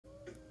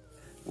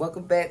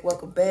Welcome back,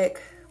 welcome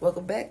back.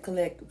 Welcome back,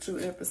 Collective True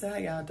Empress. How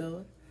y'all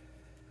doing?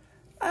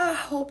 I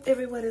hope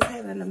everyone is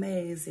having an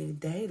amazing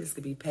day. This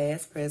could be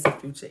past,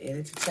 present, future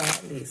energy.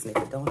 Child, listen, if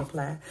it don't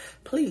apply,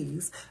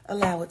 please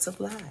allow it to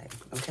apply.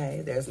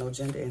 Okay? There's no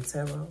gender in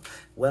tarot.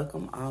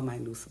 Welcome all my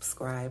new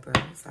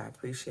subscribers. I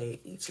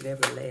appreciate each and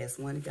every last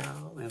one of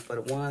y'all. And for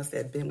the ones that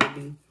have been with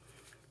me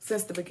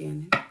since the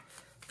beginning,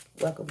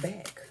 welcome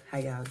back. How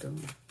y'all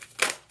doing?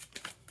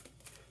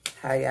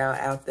 How y'all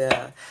out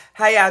there?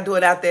 How y'all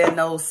doing out there in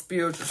those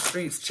spiritual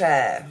streets,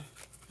 child?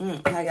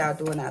 How y'all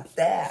doing out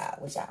there?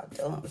 What y'all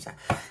doing?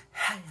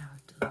 How y'all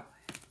doing?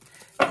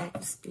 Thank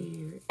you,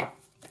 Spirit.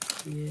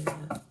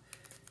 Yeah.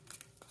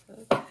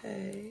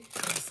 Okay.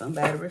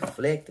 Somebody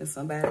reflecting.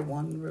 Somebody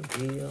wanting to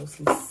reveal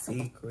some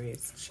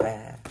secrets,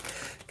 child.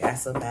 Got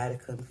somebody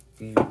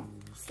confused.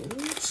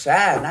 Ooh,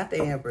 child. Not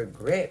they in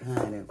regret,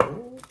 honey.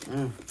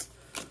 Ooh.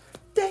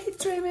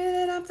 Daydreaming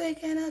and I'm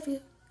thinking of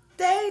you.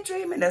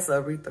 Daydreaming. That's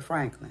Aretha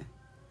Franklin.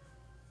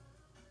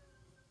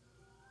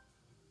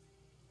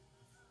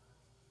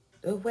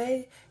 The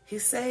way he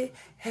say,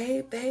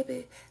 hey,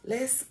 baby,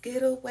 let's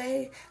get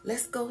away.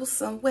 Let's go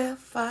somewhere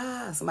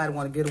far. Somebody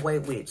want to get away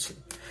with you.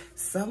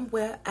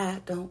 Somewhere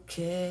I don't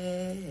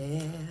care.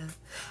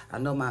 I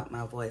know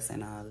my voice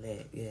and all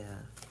that, yeah.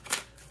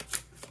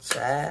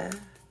 Child.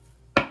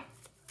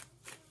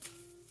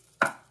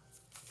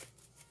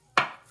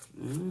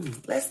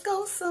 Let's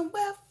go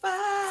somewhere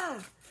far.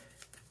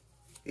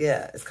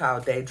 Yeah, it's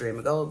called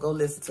Daydreaming. Go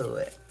listen to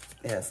it.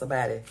 Yeah,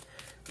 somebody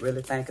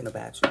really thinking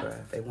about you, bro.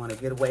 They want to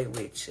get away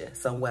with you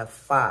somewhere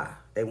far.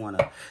 They want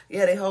to,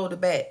 yeah, they hold it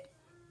back.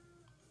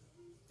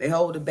 They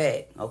hold it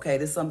back, okay?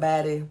 There's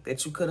somebody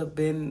that you could have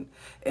been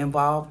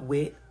involved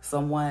with.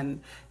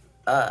 Someone,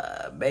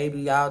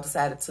 maybe y'all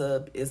decided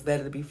it's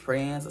better to be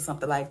friends or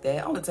something like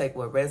that. Only take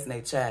what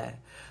resonate, child.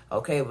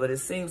 Okay, but it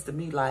seems to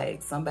me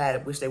like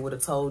somebody wish they would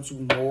have told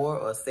you more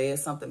or said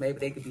something. Maybe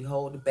they could be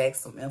holding back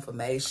some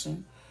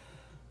information.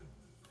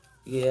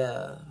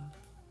 Yeah.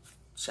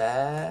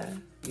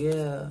 Child.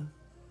 Yeah.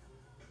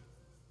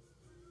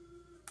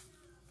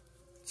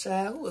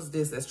 Child, who is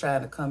this that's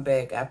trying to come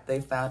back after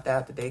they found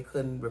out that they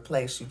couldn't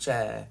replace you,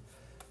 child?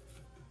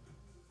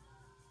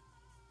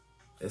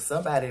 There's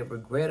somebody that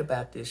regret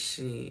about this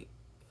shit.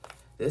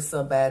 There's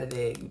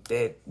somebody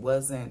that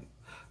wasn't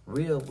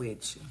real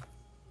with you.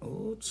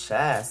 Oh,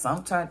 child.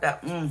 Some turned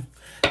out.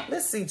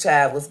 Let's see,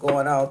 child, what's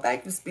going on.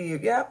 Thank you,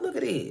 Spirit. Yeah, look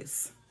at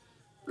this.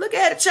 Look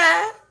at it,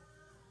 child.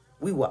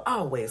 We will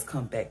always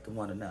come back to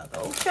one another.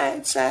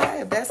 Okay,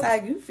 child, if that's how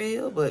you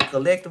feel. But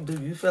collective, do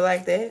you feel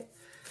like that?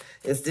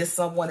 Is this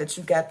someone that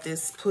you got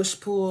this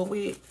push-pull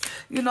with?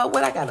 You know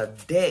what? I got a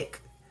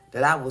deck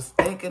that I was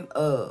thinking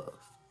of.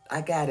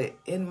 I got it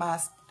in my...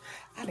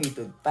 I need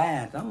to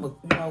find it.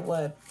 You know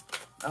what?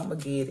 I'm going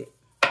to get it.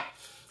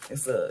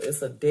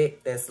 It's a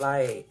deck that's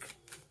like...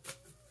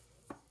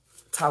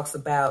 Talks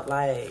about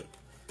like...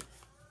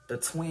 The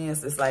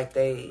twins, it's like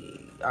they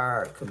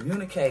are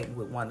communicating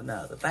with one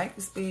another. Thank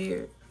you,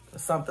 Spirit. Or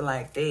something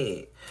like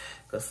that.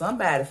 Because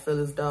somebody feel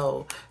as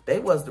though they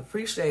wasn't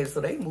appreciated,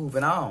 so they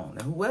moving on.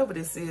 And whoever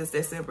this is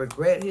that's in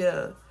regret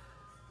here,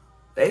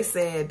 they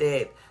said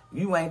that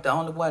you ain't the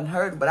only one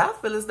hurting. But I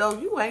feel as though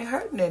you ain't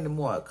hurting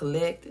anymore,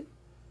 collective.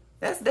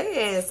 That's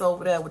their ass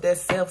over there with that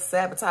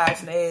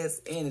self-sabotaging ass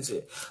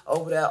energy.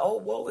 Over there, oh,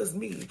 woe is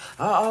me.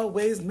 I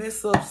always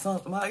mess up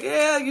something. Like,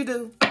 yeah, you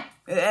do.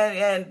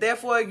 And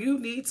therefore, you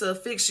need to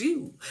fix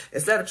you.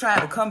 Instead of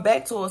trying to come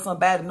back towards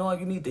somebody knowing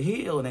you need to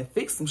heal and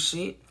fix some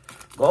shit.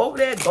 Go over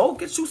there. Go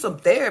get you some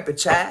therapy,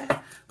 child.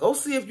 Go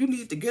see if you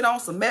need to get on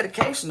some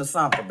medication or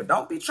something. But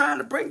don't be trying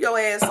to bring your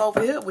ass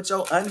over here with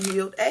your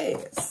unhealed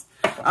ass.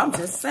 I'm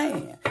just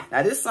saying.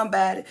 Now, this is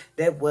somebody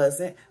that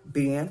wasn't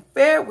being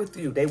fair with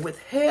you. They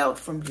withheld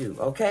from you,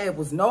 okay? It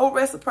was no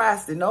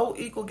reciprocity, no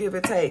equal give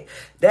and take.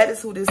 That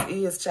is who this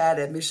is, child,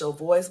 that miss your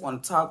voice,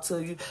 want to talk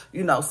to you.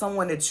 You know,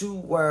 someone that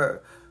you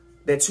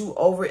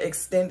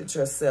overextended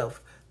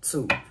yourself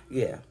to.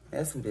 Yeah,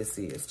 that's who this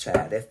is,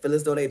 child. That feel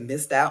as though they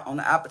missed out on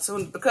the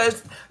opportunity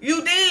because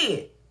you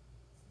did.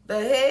 The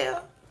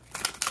hell?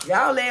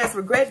 Y'all ass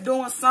regret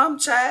doing some,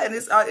 child.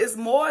 And it's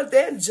more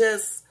than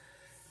just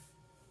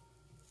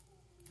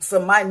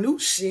some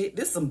minute shit.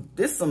 This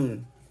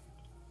some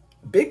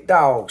big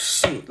dog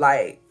shit.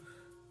 Like,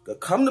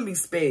 come to me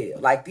spell.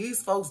 Like,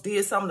 these folks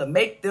did something to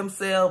make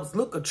themselves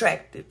look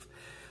attractive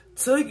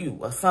to you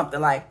or something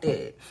like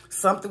that.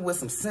 Something with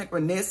some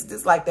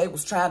synchronicities. Like they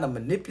was trying to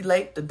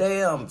manipulate the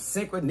damn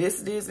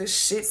synchronicities and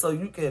shit so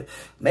you could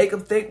make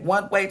them think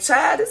one way.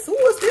 Child, who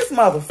is this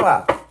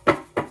motherfucker?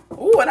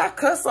 Ooh, and I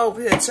cuss over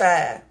here,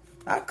 child.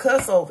 I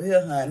cuss over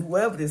here, honey.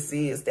 Whoever this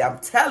is, I'm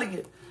telling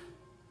you.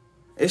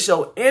 It's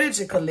your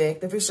energy,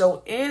 collective. It's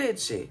your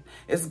energy.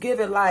 It's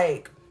giving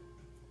like,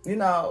 you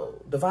know,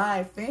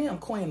 divine femme,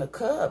 queen of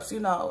cups, you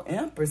know,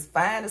 empress,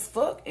 fine as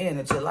fuck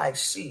energy. Like,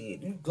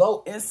 shit, you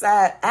glow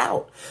inside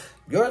out.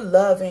 You're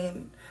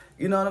loving,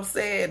 You know what I'm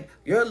saying?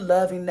 Your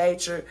loving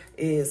nature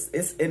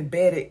it's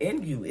embedded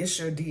in you. It's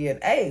your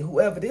DNA.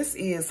 Whoever this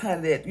is,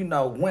 honey, that, you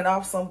know, went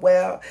off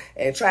somewhere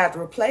and tried to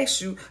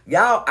replace you,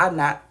 y'all are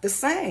not the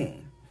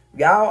same.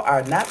 Y'all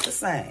are not the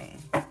same.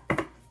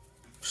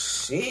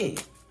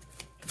 Shit.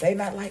 They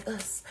not like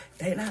us.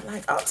 They not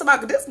like, I'm talking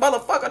about this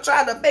motherfucker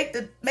trying to make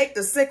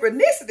the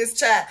synchronicities,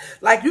 child.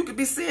 Like you could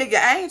be seeing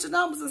your angel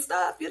numbers and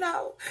stuff, you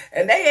know.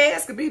 And they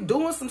ass could be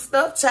doing some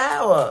stuff,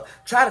 child, or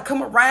try to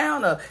come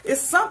around. Or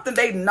it's something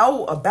they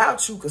know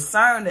about you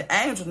concerning the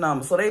angel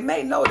numbers. So they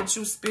may know that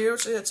you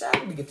spiritual. Child,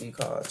 let me get these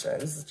cards,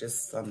 child. This is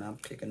just something I'm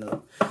picking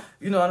up.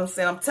 You know what I'm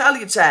saying? I'm telling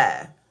you,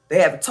 child.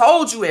 They haven't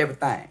told you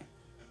everything.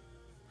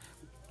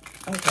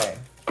 Okay.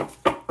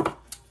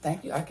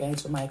 Thank you,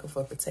 Archangel Michael,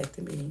 for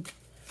protecting me.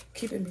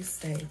 Keeping me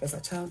safe as I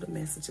channel the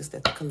messages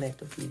that the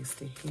collective needs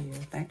to hear.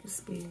 Thank you,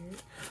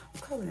 Spirit.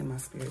 I'm covering my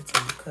spirit to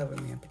cover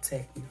me and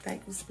protect me.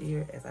 Thank you,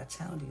 Spirit, as I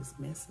channel these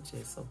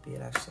messages. So be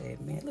it, I say,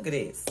 man. Look at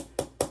this.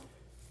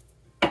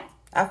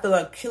 I feel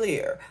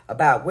unclear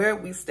about where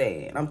we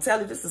stand. I'm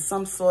telling you, this is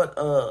some sort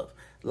of,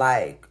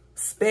 like,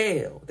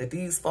 spell that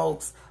these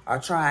folks are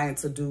trying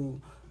to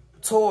do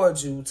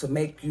towards you to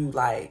make you,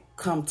 like,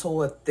 come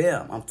toward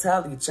them. I'm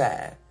telling you,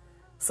 child.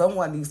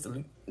 Someone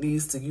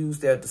needs to use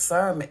their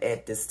discernment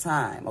at this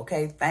time,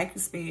 okay? Thank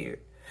you,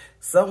 Spirit.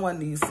 Someone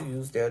needs to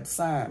use their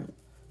discernment.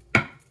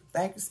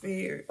 Thank you,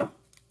 Spirit.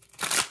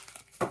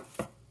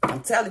 I'm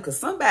telling you, because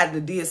somebody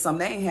that did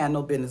something they ain't had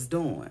no business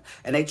doing.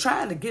 And they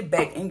trying to get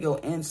back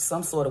in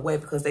some sort of way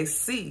because they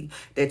see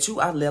that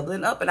you are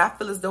leveling up. And I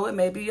feel as though it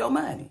may be your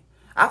money.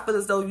 I feel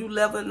as though you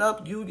leveling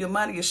up, your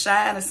money is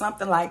shining,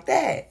 something like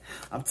that.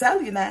 I'm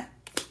telling you now.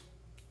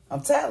 I'm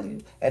telling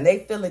you. And they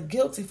feeling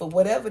guilty for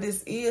whatever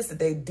this is that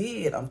they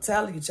did. I'm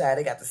telling you, child,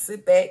 they got to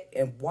sit back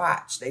and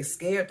watch. They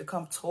scared to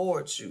come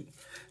towards you.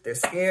 They're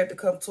scared to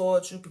come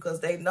towards you because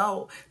they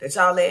know that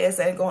y'all ass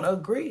ain't going to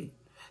agree.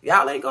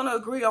 Y'all ain't going to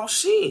agree on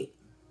shit.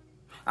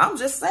 I'm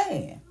just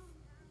saying.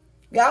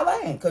 Y'all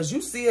ain't. Because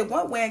you see it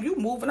one way and you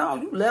moving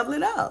on. You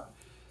leveling up.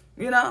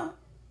 You know?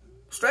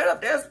 Straight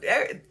up,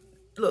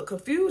 look,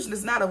 confusion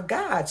is not of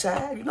God,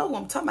 child. You know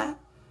what I'm talking about.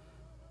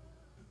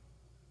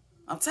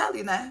 I'm telling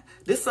you now,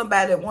 this is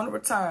somebody that want to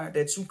return,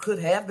 that you could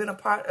have been a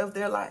part of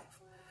their life.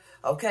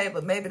 Okay,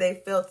 but maybe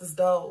they felt as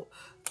though,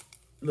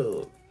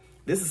 look,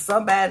 this is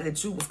somebody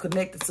that you was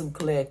connected to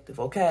collective,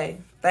 okay?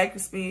 Thank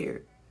you,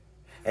 Spirit.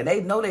 And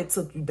they know they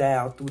took you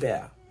down through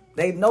there.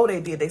 They know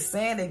they did. They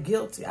saying they're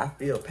guilty. I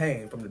feel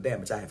pain from the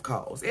damage I have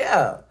caused.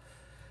 Yeah.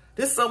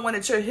 This is someone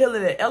that you're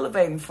healing and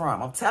elevating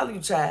from. I'm telling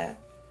you, child.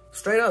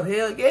 Straight up,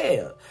 hell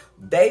yeah.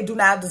 They do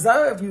not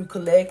deserve you,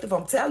 collective.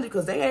 I'm telling you,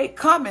 because they ain't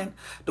coming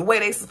the way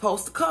they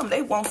supposed to come.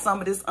 They want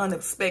some of this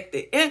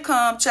unexpected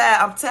income,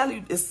 child. I'm telling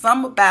you, it's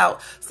something about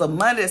some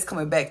money that's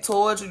coming back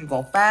towards you. You're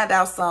going to find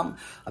out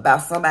something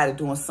about somebody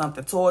doing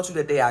something towards you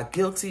that they are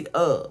guilty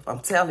of.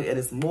 I'm telling you, it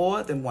is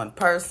more than one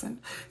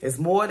person. It's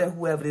more than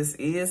whoever this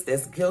is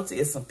that's guilty.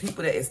 It's some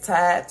people that is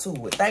tied to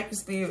it. Thank you,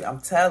 Spirit. I'm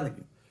telling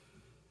you.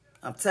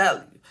 I'm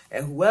telling you.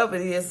 And whoever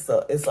it is,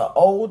 it's an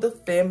older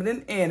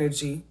feminine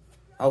energy.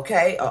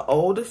 Okay, an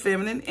older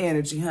feminine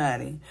energy,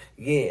 honey.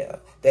 Yeah,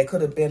 that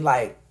could have been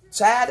like,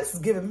 child, this is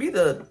giving me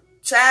the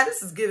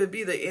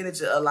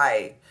energy of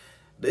like,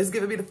 it's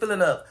giving me the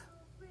feeling of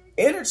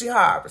energy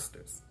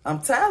harvesters.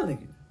 I'm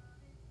telling you.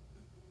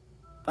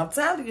 I'm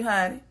telling you,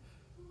 honey.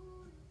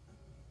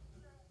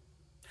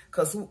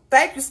 Because,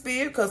 thank you,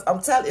 Spirit, because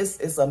I'm telling you,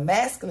 it's a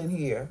masculine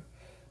here.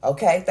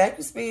 Okay, thank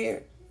you,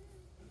 Spirit.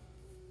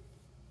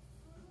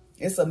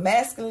 It's a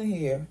masculine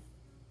here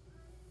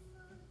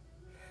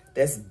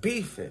that's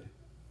beefing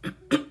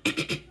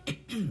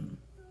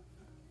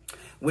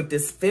with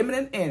this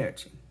feminine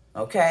energy,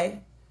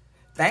 okay?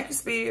 Thank you,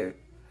 Spirit.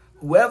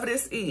 Whoever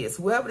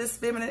this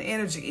feminine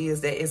energy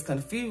is that is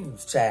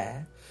confused,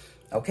 child,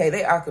 okay?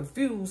 They are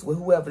confused with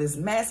whoever this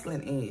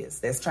masculine is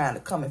that's trying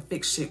to come and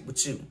fix shit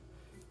with you,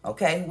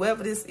 okay?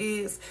 Whoever this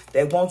is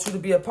that wants you to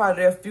be a part of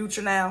their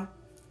future now,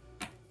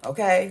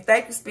 okay?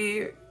 Thank you,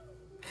 Spirit.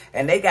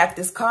 And they got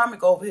this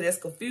karmic over here that's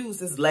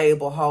confused, this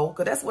label hole.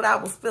 Because that's what I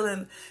was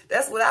feeling.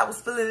 That's what I was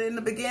feeling in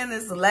the beginning,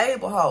 is the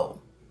label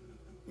hole.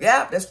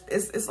 Yeah,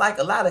 it's like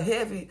a lot of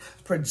heavy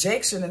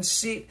projection and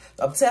shit.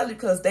 I'm telling you,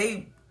 because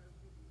they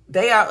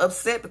are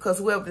upset because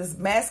whoever this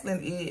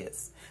masculine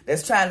is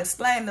that's trying to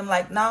explain to them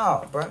like,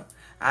 nah, bro,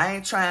 I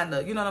ain't trying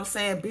to, you know what I'm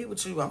saying, be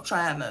with you. I'm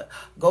trying to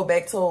go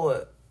back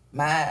toward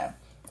my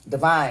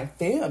divine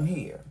femme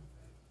here.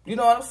 You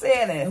know what I'm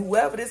saying? And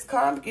whoever this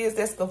karmic is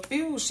that's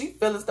confused, she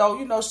feels as though,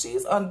 you know,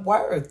 she's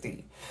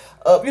unworthy.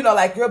 You know,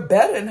 like you're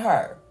better than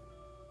her.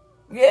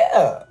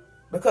 Yeah.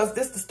 Because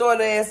this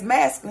distorted ass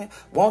masculine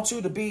wants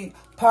you to be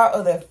part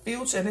of their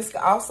future. And this could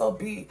also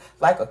be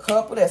like a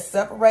couple that's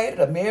separated,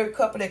 a married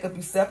couple that could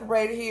be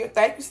separated here.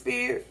 Thank you,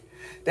 Spirit.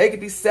 They could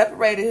be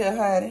separated here,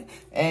 honey.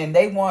 And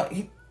they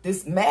want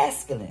this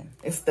masculine.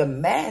 It's the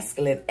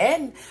masculine.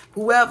 And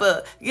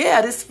whoever,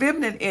 yeah, this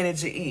feminine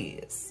energy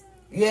is.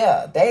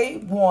 Yeah, they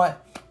want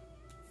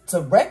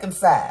to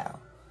reconcile.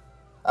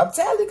 I'm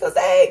telling you, because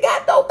they ain't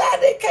got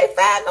nobody. They can't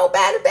find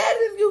nobody better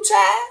than you,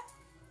 child.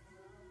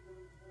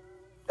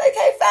 They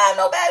can't find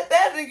nobody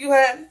better than you,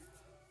 honey.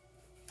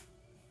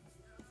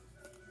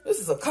 This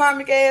is a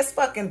karmic ass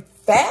fucking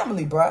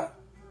family, bruh.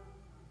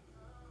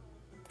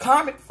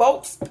 Karmic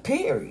folks,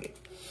 period.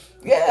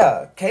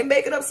 Yeah, can't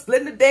make it up,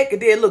 splitting the deck.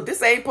 And then, look,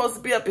 this ain't supposed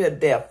to be up here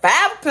there.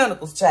 5 of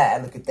Pentacles,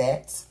 child. Look at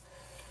that.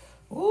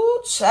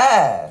 Ooh,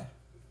 child.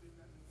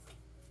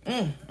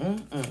 Okay,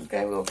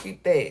 we're going to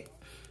keep that.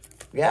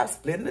 Yeah,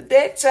 splitting the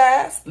deck,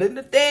 child. Splitting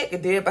the deck.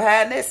 And then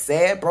behind that,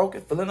 sad,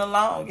 broken, feeling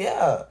alone.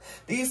 Yeah.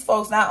 These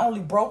folks not only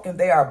broken,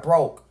 they are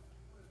broke.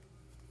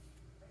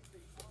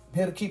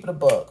 Here to keep it a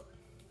buck.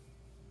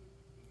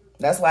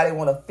 That's why they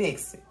want to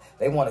fix it.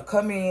 They want to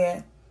come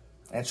in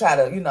and try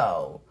to, you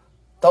know,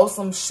 throw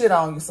some shit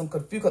on you, some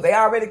confusion. Because they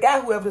already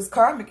got whoever this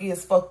karmic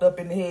is fucked up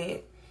in the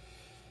head.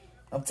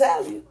 I'm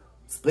telling you.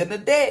 Splitting the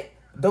deck.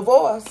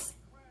 Divorce.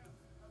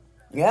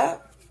 Yeah.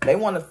 They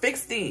want to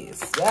fix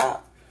this. Yeah.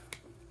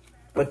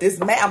 But this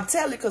man, I'm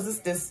telling you,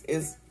 because this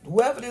is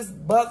whoever this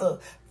mother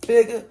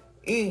figure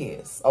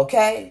is.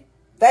 Okay?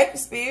 Thank you,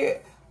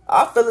 Spirit.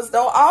 I feel as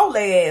though all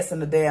they ass in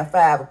the damn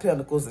 5 of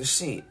Pentacles and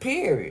shit.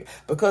 Period.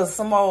 Because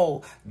some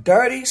old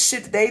dirty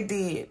shit that they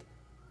did.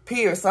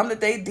 Period. Something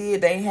that they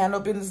did, they ain't had no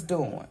business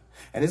doing.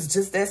 And it's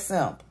just that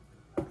simple.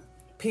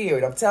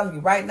 Period. I'm telling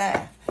you right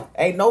now.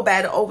 Ain't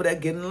nobody over there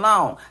getting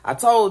along. I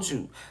told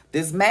you.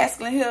 This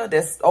masculine here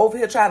that's over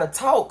here trying to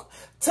talk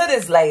to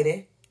this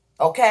lady.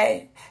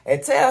 Okay?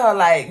 And tell her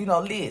like, you know,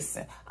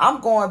 listen.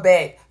 I'm going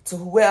back to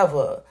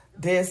whoever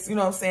this, you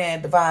know what I'm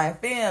saying, divine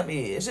femme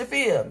is. You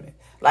feel me?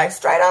 Like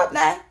straight up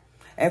now.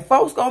 And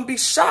folks gonna be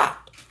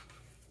shocked.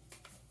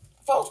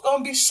 Folks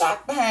gonna be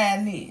shocked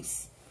behind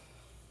this.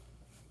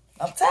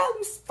 I'm telling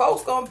you,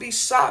 folks gonna be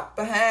shocked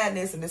behind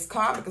this, and this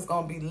karmic is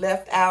gonna be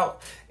left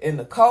out in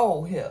the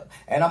cold here.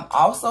 And I'm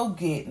also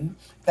getting,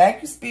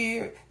 thank you,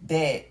 Spirit,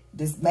 that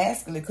this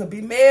masculine could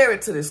be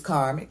married to this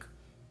karmic.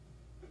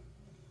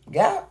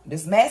 Yeah,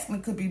 this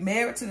masculine could be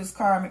married to this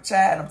karmic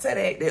child. I'm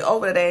telling you, they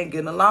over there, they ain't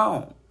getting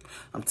along.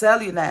 I'm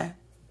telling you now.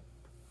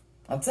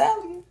 I'm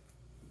telling you.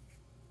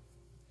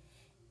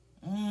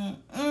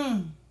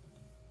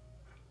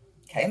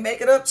 Can't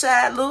make it up,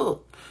 child.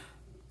 Look.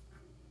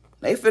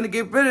 They finna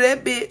get rid of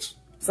that bitch.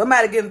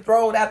 Somebody getting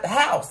thrown out the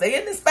house. They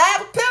in this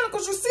 5 of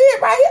Pentacles. You see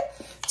it right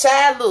here?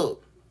 Child,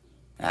 look.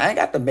 I ain't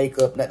got to make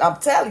up nothing. I'm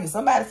telling you,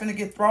 somebody finna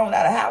get thrown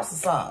out of the house or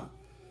something.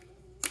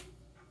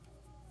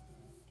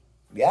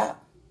 Yeah.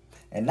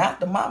 And not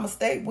the mama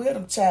stayed with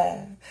them,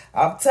 child.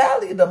 I'm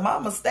telling you, the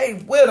mama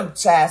stayed with them,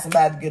 child.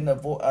 Somebody getting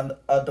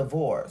a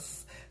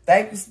divorce.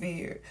 Thank you,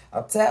 Spirit.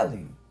 I'm telling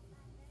you.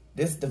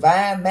 This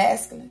divine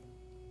masculine.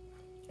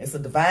 It's a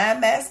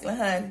divine masculine,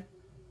 honey.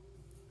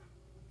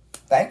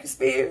 Thank you,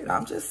 Spirit.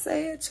 I'm just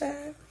saying,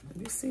 child. Let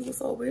me see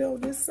what's over here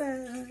on this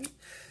side, honey.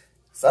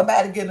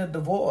 Somebody getting a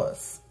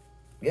divorce.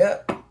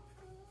 Yep.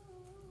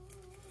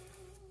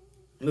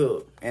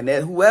 Look, and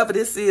that whoever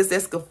this is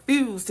that's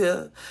confused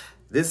here,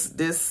 this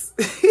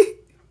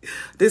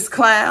this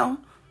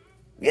clown.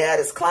 Yeah,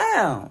 this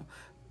clown.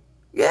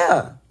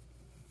 Yeah.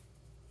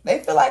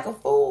 They feel like a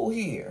fool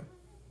here.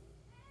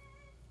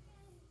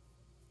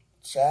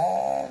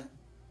 Child.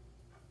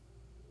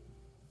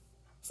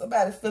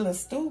 Somebody feeling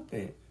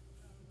stupid.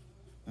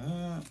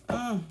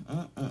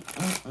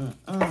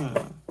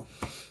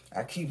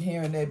 I keep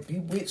hearing that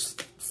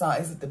Bewitched song.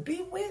 Is it the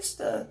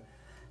Bewitched or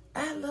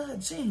I Love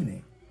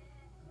Genie?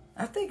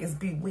 I think it's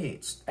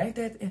Bewitched. Ain't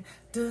that it?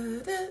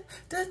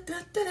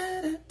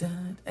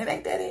 And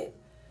ain't that it?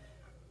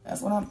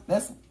 That's what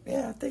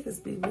yeah, I think it's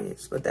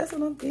Bewitched. But that's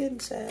what I'm getting,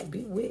 child.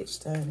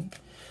 Bewitched, honey.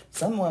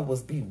 Someone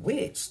was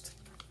bewitched.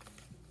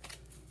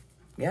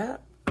 Yeah.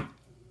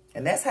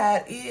 And that's how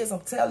it is.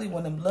 I'm telling you,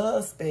 when them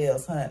love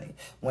spells, honey,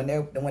 when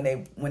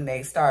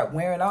they start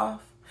wearing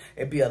off,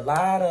 it be a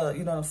lot of,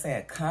 you know what I'm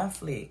saying,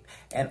 conflict.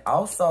 And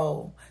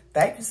also,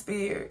 thank you,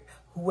 Spirit,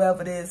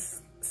 whoever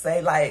this,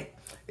 say like,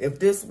 if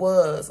this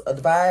was a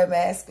divine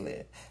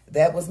masculine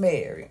that was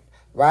married,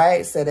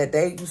 right? So that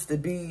they used to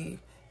be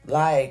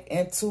like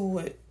into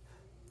it.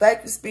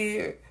 Thank you,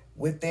 Spirit,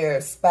 with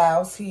their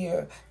spouse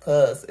here,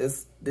 because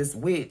it's this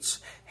witch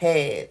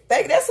had.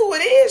 That's who it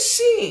is.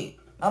 Shit.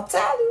 I'm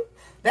telling you.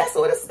 That's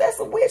what it's. That's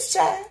a witch,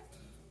 child.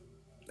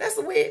 That's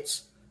a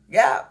witch.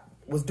 Yeah,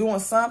 was doing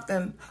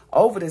something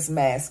over this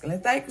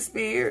masculine. Thank you,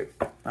 Spirit.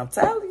 I'm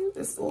telling you,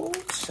 this old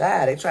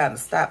child. They trying to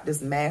stop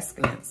this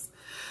masculine's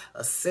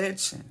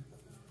ascension.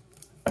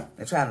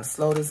 They're trying to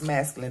slow this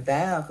masculine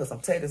down, because I'm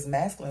telling you, this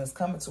masculine is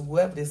coming to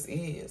whoever this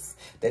is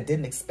that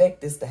didn't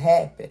expect this to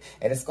happen,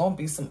 and it's gonna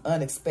be some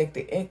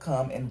unexpected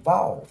income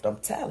involved. I'm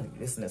telling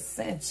you, it's an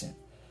ascension.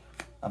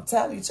 I'm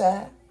telling you,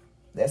 child.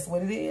 That's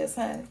what it is,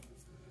 honey.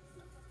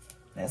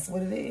 That's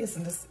what it is,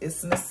 and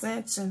it's an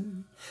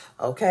ascension.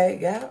 Okay,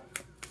 yep.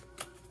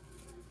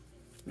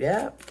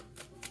 Yep.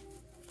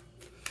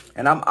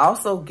 And I'm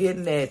also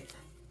getting that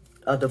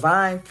a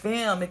divine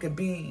femme, it could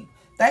be,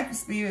 thank you,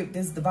 Spirit,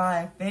 this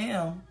divine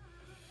femme.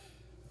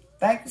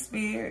 Thank you,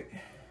 Spirit.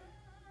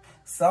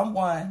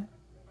 Someone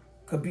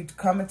could be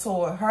coming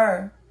toward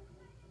her.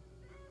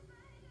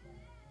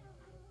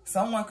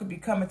 Someone could be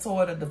coming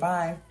toward a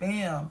divine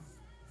femme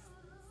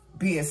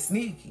being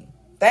sneaky.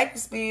 Thank you,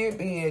 Spirit,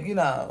 being, you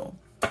know,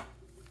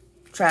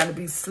 trying to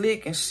be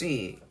slick and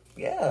shit.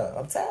 Yeah,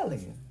 I'm telling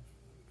you.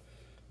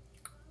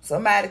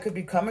 Somebody could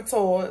be coming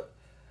toward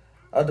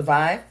a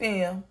divine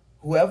femme,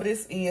 whoever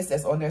this is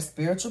that's on their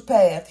spiritual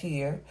path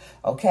here,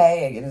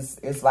 okay? And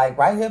it's like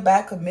right here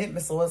by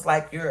commitment, so it's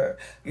like you're,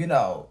 you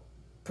know,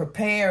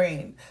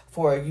 preparing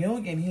for a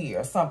union here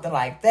or something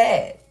like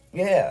that.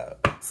 Yeah.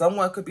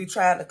 Someone could be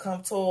trying to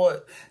come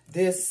toward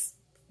this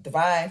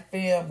divine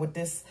femme with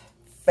this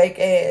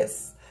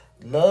fake-ass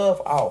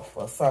love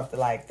offer or something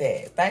like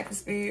that. Thank you,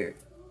 Spirit.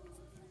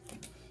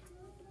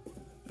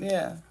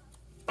 Yeah.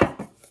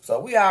 So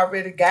we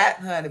already got,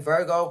 honey,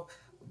 Virgo,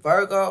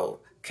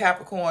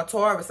 Capricorn,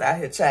 Taurus out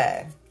here,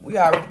 child. We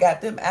already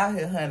got them out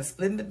here, honey,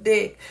 splitting the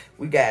deck.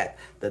 We got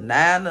the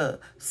 9 of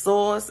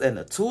Swords and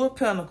the 2 of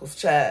Pentacles,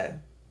 child.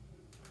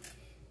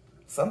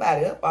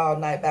 Somebody up all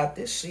night about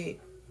this shit.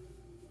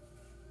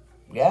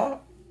 Yeah.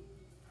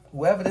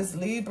 Whoever this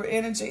Libra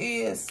energy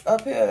is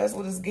up here, that's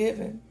what it's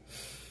giving.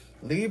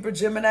 Libra,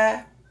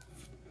 Gemini.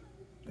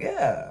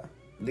 Yeah.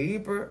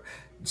 Libra,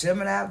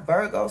 Gemini,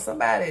 Virgo.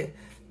 Somebody,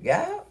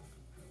 yeah.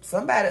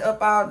 Somebody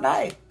up all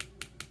night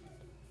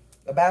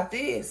about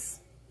this.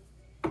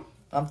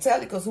 I'm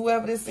telling you, because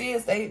whoever this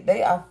is,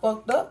 they are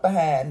fucked up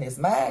behind this.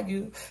 Mind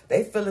you,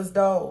 they feel as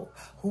though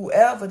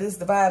whoever this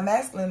divine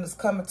masculine is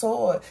coming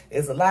toward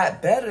is a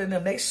lot better than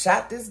them. They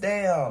shot this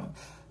damn,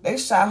 they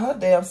shot her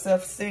damn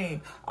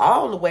self-esteem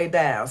all the way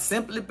down,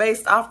 simply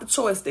based off the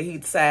choice that he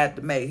decided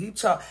to make. He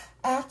chose,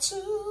 I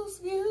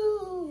choose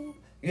you.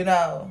 You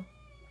know,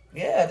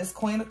 yeah, this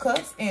Queen of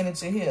Cups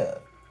energy here.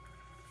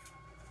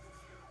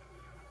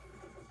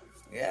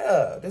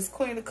 Yeah, this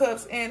Queen of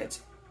Cups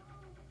energy.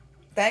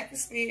 Thank you,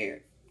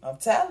 Spirit. I'm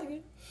telling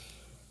you.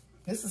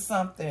 This is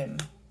something.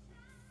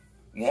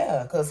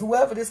 Yeah, because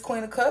whoever this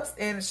Queen of Cups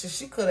energy,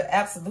 she could have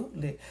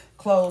absolutely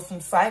closed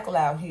some cycle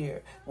out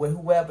here with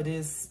whoever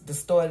this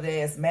distorted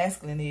ass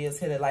masculine is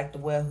here that like to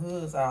wear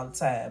hoods all the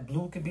time.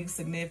 Blue could be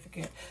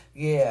significant.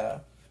 Yeah.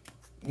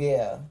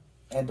 Yeah.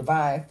 And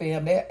divine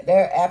femme,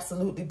 they're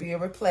absolutely being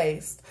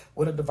replaced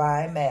with a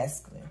divine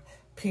masculine.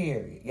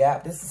 Period. Yeah,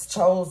 this is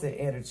chosen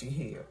energy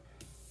here.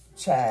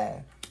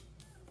 Child.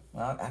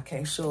 Well, I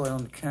can't show it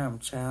on the camera,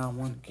 child. I don't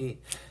want to get,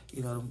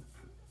 you know,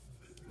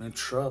 in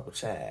trouble,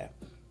 child.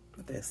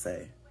 What they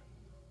say?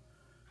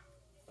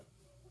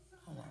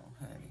 Hold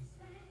on, honey.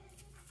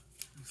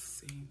 Let's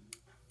see.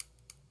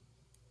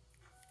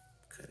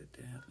 Cut it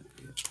down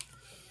a bit.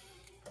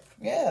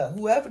 Yeah,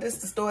 whoever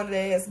this distorted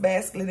ass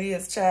masculine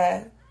is,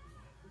 child.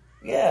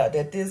 Yeah,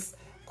 that this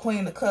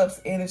Queen of Cups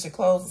energy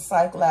closes the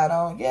cycle out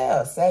on.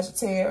 Yeah,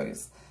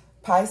 Sagittarius,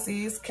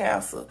 Pisces,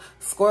 Cancer,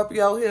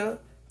 Scorpio here.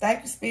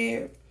 Thank you,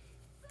 Spirit.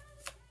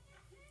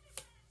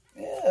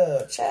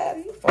 Yeah,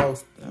 child, you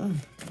folks.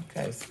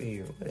 Okay,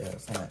 Spirit. What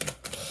else, honey?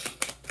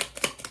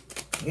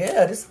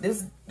 Yeah,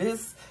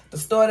 this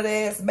distorted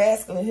ass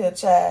masculine here,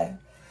 child.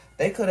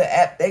 They could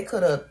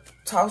have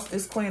tossed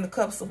this Queen of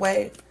Cups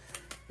away.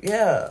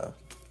 Yeah.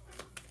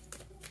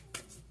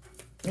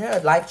 Yeah,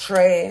 like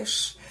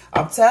trash.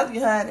 I'm telling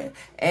you, honey.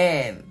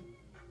 And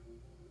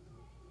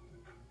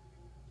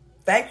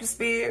thank you,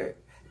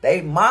 Spirit.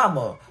 They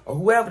mama or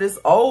whoever this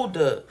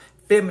older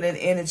feminine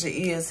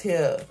energy is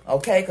here,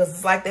 okay? Because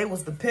it's like they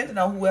was dependent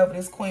on whoever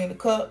this Queen of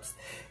Cups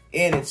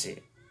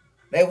energy.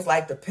 They was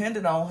like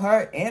dependent on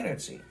her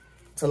energy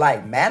to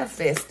like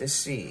manifest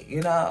this shit,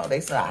 you know? They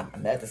said,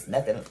 there's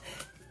nothing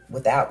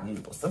without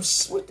you. Some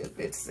shit what this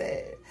bitch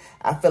said.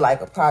 I feel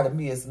like a part of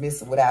me is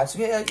missing without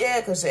you. Hell yeah,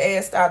 because your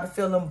ass started to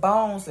feel them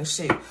bones and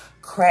shit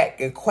crack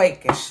and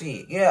quake and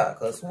shit. Yeah,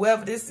 because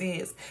whoever this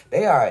is,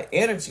 they are an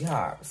energy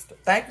harvester.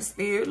 Thank you,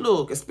 Spirit.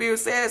 Look, if Spirit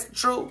says the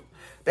truth,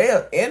 they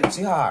are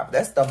energy harvester.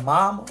 That's the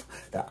mama,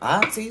 the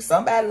auntie,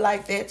 somebody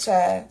like that,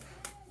 child.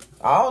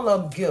 All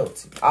of them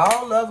guilty.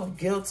 All of them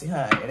guilty,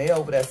 honey. And they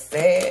over there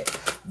sad,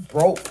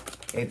 broke,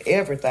 and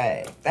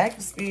everything. Thank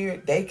you,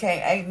 Spirit. They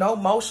can't, ain't no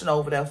motion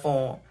over there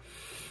for them.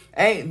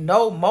 Ain't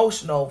no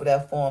motion over there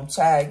for them,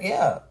 child.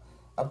 Yeah,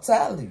 I'm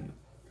telling you.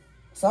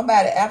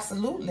 Somebody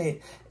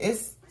absolutely,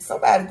 it's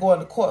somebody going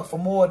to court for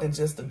more than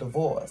just a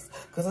divorce.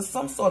 Because it's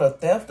some sort of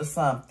theft or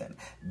something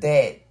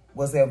that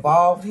was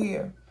involved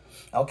here.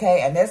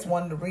 Okay, and that's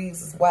one of the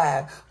reasons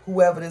why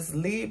whoever this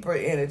Libra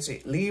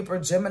energy, Libra,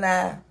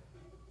 Gemini,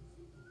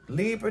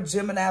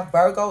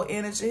 Virgo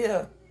energy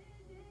here,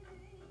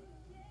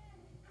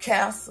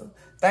 Cancer.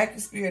 Thank you,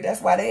 Spirit.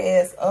 That's why they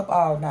ass up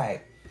all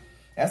night.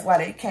 That's why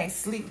they can't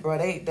sleep, bro.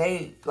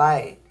 They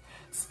like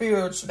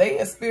spiritual. They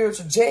in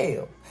spiritual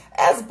jail.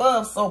 As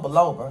above, so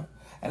below, bro.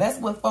 And that's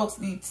what folks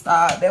need to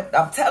start.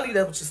 I'm telling you,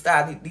 that's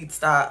what you need to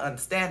start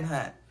understanding,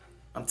 honey.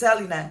 I'm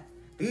telling you now.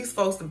 These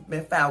folks have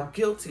been found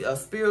guilty of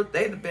spirit.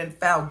 They've been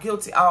found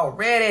guilty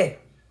already.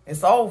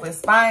 It's over.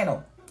 It's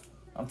final.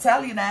 I'm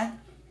telling you now.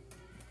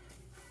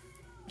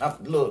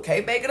 Look,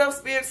 can't make it up.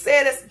 Spirit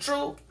said it's the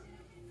truth.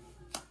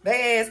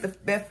 They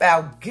have been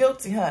found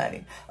guilty,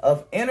 honey,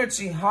 of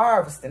energy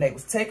harvesting. They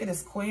was taking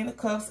this Queen of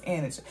Cups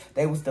energy.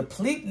 They was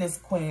depleting this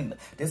Queen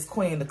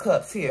of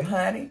Cups here,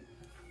 honey.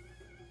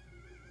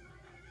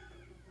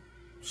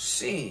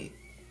 Shit.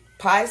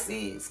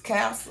 Pisces,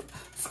 Cancer,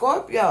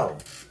 Scorpio.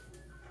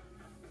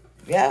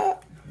 Yeah.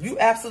 You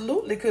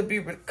absolutely could be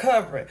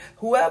recovering.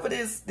 Whoever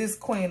this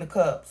Queen of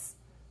Cups.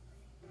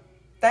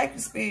 Thank you,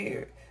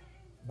 Spirit.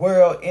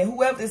 World, and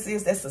whoever this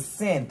is that's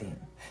ascending,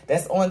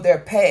 that's on their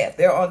path.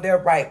 They're on their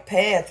right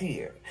path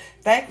here.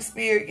 Thank you,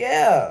 Spirit.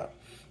 Yeah.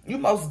 You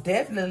most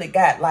definitely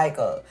got like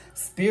a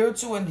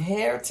spiritual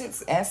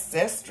inheritance,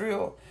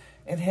 ancestral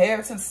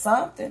inheritance,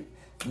 something,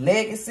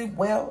 legacy,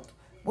 wealth,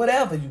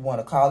 whatever you want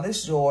to call it.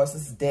 It's yours.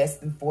 It's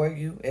destined for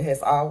you. It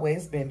has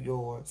always been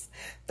yours.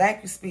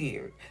 Thank you,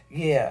 Spirit.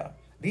 Yeah.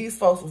 These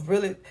folks was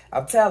really,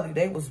 I'm telling you,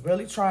 they was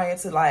really trying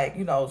to, like,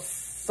 you know,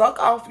 suck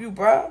off you,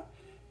 bruh.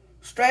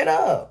 Straight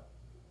up.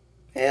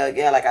 Hell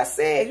yeah, like I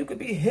said, you could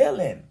be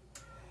healing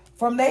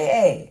from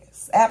their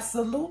ass.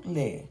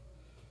 Absolutely.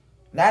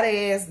 Now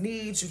their ass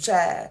needs you,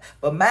 child.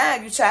 But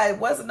mind you, child, it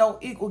wasn't no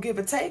equal give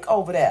and take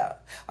over there.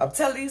 I'm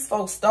telling you, these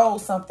folks stole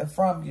something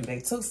from you.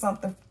 They took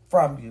something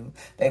from you.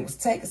 They was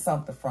taking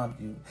something from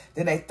you.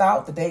 Then they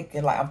thought that they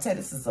can, like, I'm telling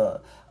you, this is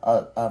a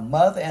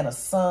mother and a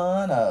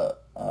son, a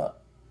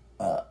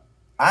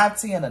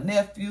auntie and a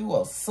nephew,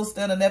 or sister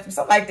and a nephew,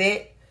 something like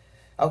that.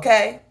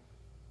 Okay?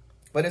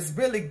 But it's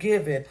really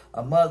giving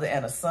a mother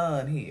and a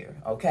son here,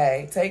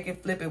 okay? Take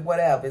it, flip it,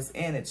 whatever. It's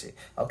energy,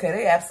 okay?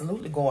 They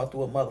absolutely going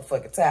through a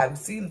motherfucking time. You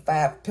see the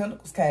 5 of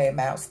Pentacles came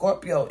out.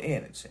 Scorpio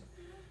energy.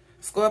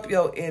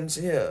 Scorpio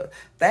energy here.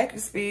 Thank you,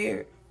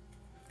 Spirit.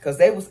 Because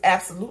they was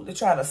absolutely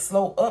trying to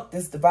slow up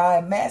this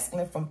divine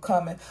masculine from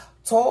coming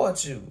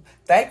towards you.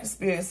 Thank you,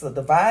 Spirit. It's a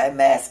divine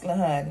masculine,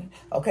 honey.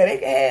 Okay, they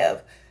can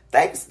have,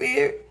 thank you,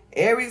 Spirit,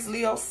 Aries,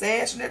 Leo,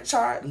 Sag in their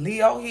chart.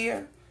 Leo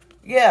here.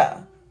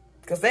 Yeah.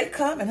 Because they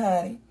coming,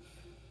 honey.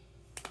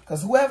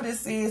 Because whoever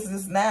this is,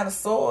 this 9 of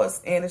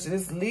Swords energy,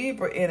 this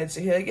Libra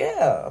energy here,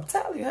 yeah, I'm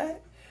telling you, honey.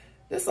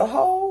 This a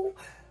whole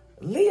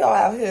Leo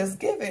out here is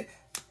giving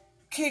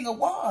King of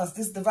Wands,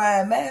 this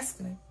divine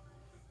masculine.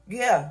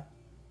 Yeah.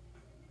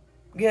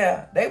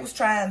 Yeah, they was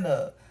trying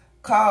to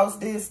cause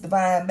this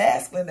divine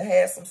masculine to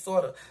have some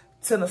sort of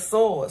 10 of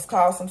Swords,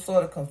 cause some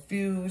sort of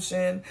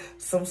confusion,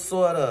 some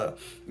sort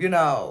of, you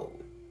know,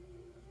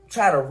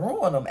 try to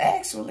ruin them,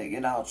 actually, you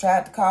know,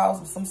 tried to cause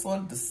them some sort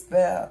of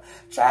despair,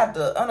 tried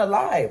to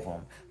unalive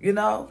them, you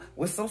know,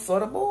 with some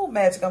sort of moon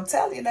magic. I'm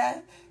telling you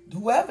now,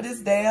 whoever this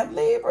damn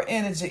Libra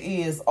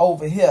energy is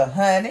over here,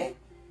 honey,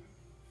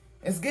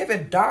 it's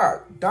giving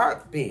dark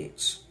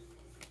bitch.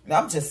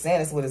 Now, I'm just saying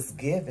that's what it's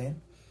giving.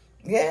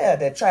 Yeah,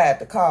 that tried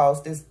to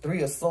cause this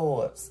 3 of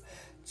Swords.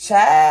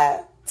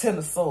 Child, 10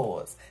 of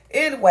Swords.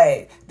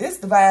 Anyway, this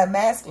divine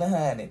masculine,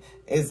 honey,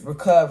 is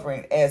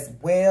recovering as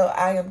well.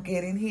 I am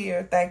getting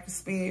here. Thank you,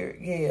 Spirit.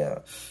 Yeah.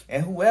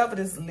 And whoever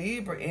this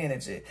Libra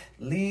energy,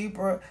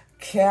 Libra,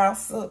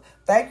 Cancer,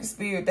 thank you,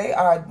 Spirit. They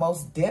are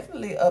most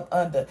definitely up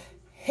under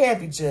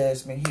heavy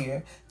judgment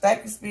here.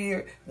 Thank you,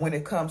 Spirit, when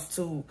it comes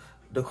to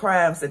the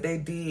crimes that they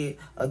did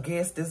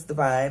against this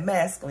divine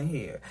masculine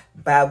here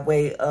by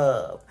way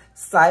of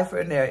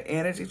ciphering their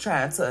energy,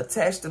 trying to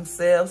attach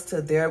themselves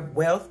to their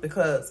wealth,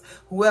 because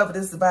whoever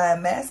this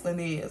divine masculine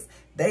is,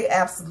 they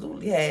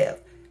absolutely have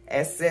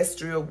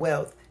ancestral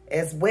wealth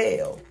as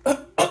well.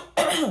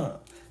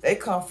 They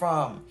come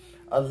from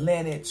a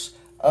lineage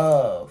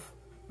of,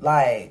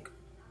 like,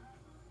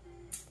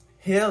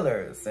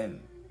 healers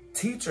and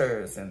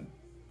teachers and,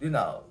 you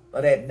know,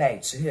 of that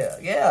nature here.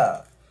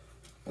 Yeah.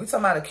 We talking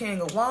about a King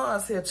of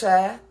Wands here,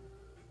 child.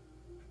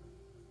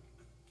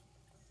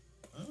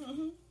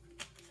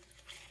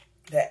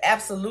 They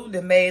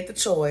absolutely made the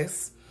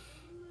choice.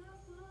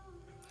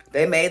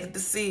 They made the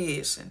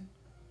decision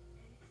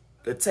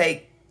to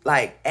take,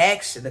 like,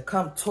 action, to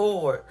come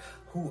toward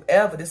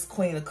whoever this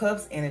Queen of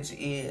Cups energy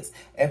is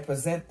and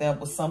present them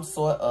with some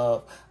sort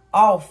of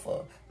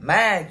offer.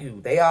 Mind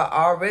you, they are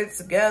already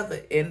together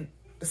in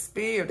the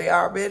spirit. They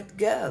are already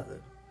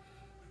together.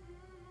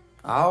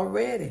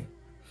 Already.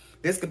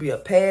 This could be a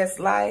past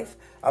life.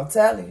 I'm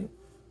telling you.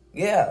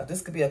 Yeah,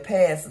 this could be a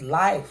past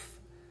life.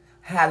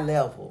 High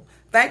level.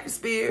 Thank you,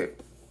 Spirit.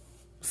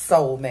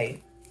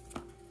 Soulmate.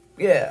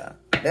 Yeah.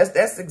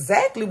 That's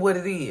exactly what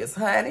it is,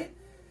 honey.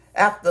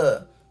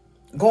 After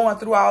going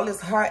through all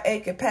this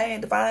heartache and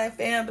pain, divine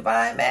femme,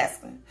 divine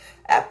masculine.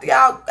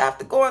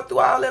 After going through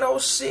all that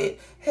old shit,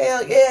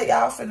 hell yeah,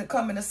 y'all finna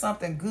come into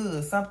something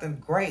good, something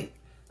great.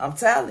 I'm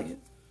telling you.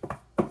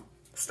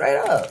 Straight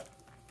up.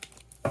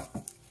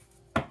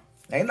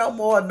 Ain't no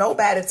more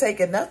nobody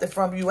taking nothing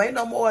from you. Ain't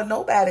no more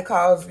nobody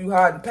causing you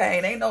heart and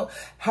pain. Ain't no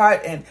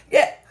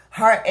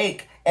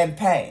heartache and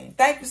pain.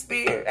 Thank you,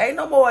 Spirit. Ain't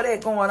no more of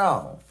that going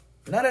on.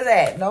 None of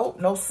that.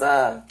 No,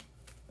 sir.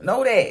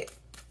 No that.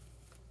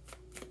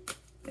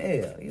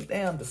 Yeah, you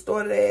damn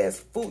distorted ass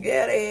fool.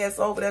 Yeah, they ass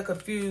over there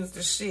confused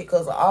as shit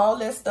because of all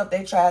that stuff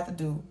they tried to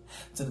do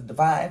to the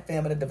divine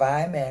feminine,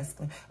 divine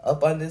masculine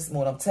up under this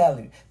moon. I'm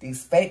telling you,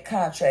 these fake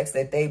contracts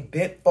that they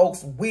bent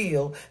folks'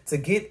 will to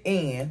get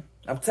in,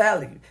 I'm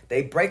telling you,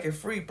 they breaking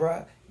free,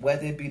 bruh.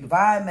 whether it be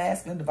divine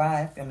masculine,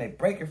 divine feminine, they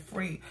breaking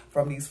free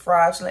from these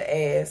fraudulent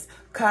ass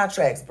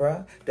contracts,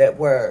 bruh, that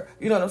were,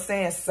 you know what I'm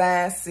saying,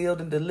 signed, sealed,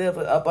 and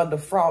delivered up under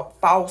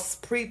false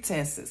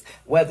pretenses,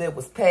 whether it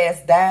was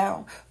passed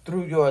down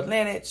through your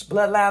lineage,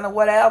 bloodline, or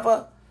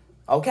whatever,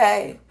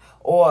 okay?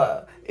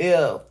 Or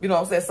if, you know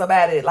what I'm saying,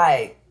 somebody,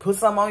 like, put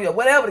something on you,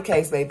 whatever the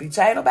case may be.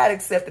 Ain't nobody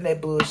accepting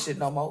that bullshit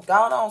no more.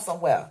 Gone on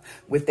somewhere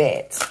with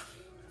that.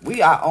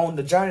 We are on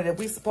the journey that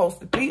we supposed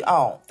to be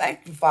on.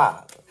 Thank you,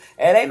 Father.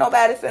 And ain't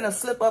nobody finna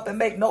slip up and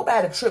make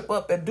nobody trip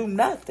up and do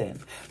nothing.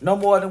 No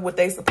more than what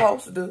they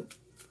supposed to do.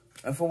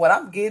 And for what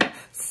I'm getting,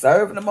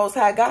 serving the Most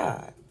High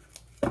God.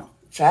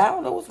 Child, I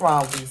don't know what's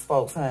wrong with these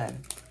folks, honey.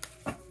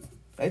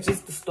 They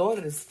just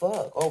distorted as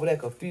fuck over there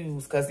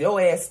confused because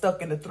your ass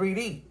stuck in the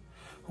 3D.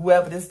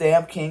 Whoever this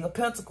damn King of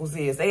Pentacles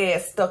is, they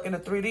ass stuck in the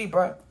 3D,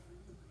 bro.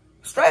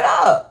 Straight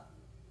up.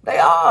 They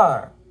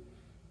are.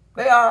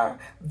 They are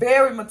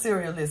very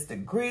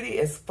materialistic, greedy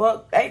as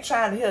fuck. They ain't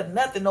trying to hear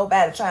nothing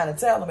nobody trying to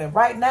tell them. And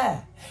right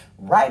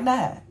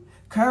now,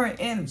 current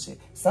energy,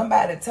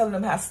 somebody telling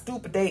them how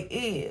stupid they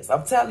is.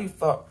 I'm telling you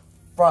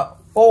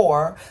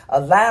for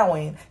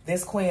allowing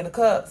this Queen of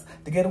Cups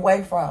to get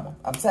away from them.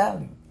 I'm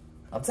telling you.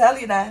 I'm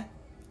telling you now.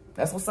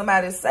 That's what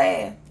somebody is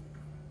saying.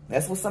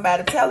 That's what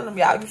somebody telling them.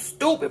 Y'all, you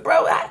stupid,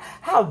 bro.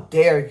 How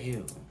dare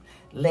you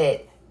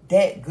let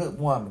that good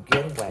woman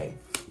get away?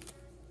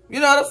 You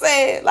know what I'm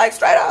saying? Like,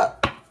 straight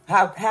up.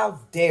 How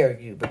dare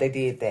you? But they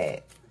did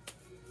that.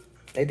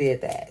 They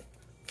did that.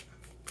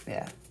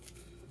 Yeah.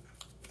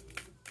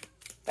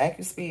 Thank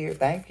you, Spirit.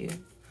 Thank you.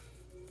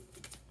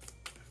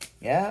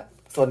 Yeah.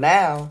 So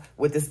now,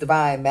 with this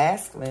divine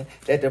masculine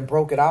that done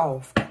broke it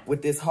off,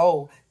 with this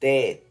whole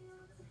that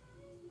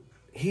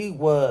he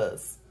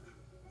was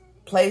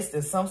placed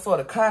in some sort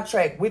of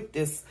contract with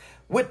this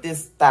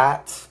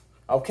thought.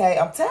 Okay?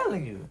 I'm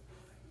telling you.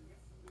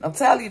 I'm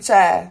telling you,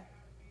 child.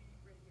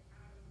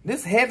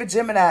 This heavy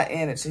Gemini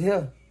energy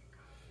here.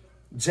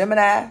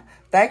 Gemini,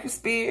 thank you,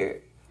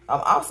 Spirit.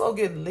 I'm also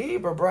getting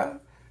Libra,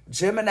 bruh.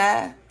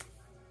 Gemini,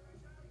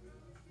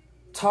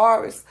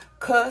 Taurus,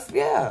 cusp,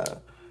 yeah.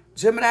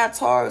 Gemini,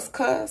 Taurus,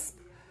 cusp.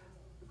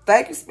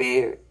 Thank you,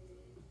 Spirit.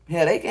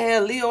 Yeah, they can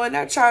have Leo in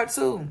their chart,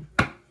 too.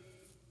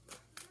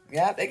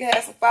 Yeah, they can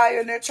have some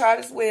fire in their chart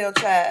as well,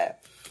 child.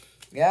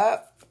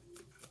 Yep.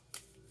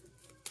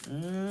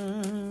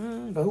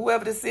 But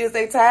whoever this is,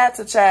 they tied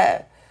to,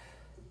 child.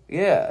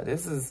 Yeah,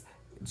 this is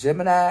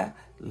Gemini,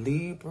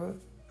 Libra,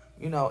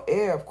 you know,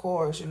 air, of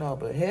course, you know,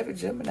 but heavy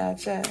Gemini,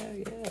 child.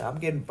 Yeah, I'm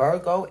getting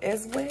Virgo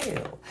as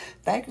well.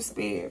 Thank you,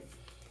 Spirit.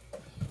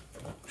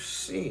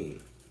 Shit.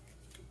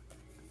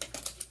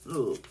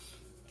 Look.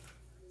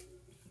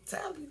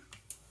 Tell you.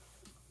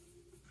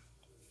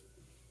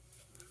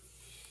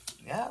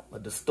 Yeah, a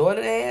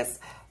distorted ass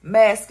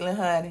masculine,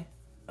 honey.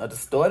 A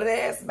distorted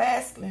ass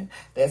masculine.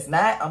 That's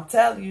not, I'm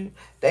telling you,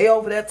 they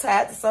over there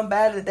tied to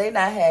somebody that they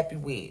not happy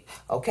with.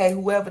 Okay,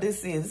 whoever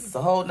this is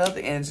a whole nother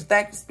energy.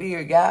 Thank you,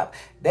 Spirit, y'all.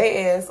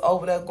 They ass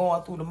over there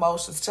going through the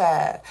motions,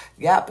 child.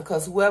 Yeah,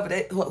 because whoever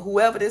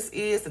this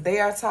is that they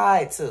are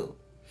tied to.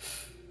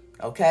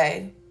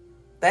 Okay?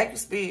 Thank you,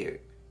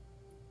 Spirit.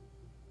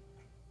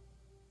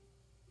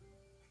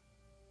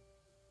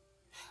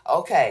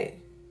 Okay.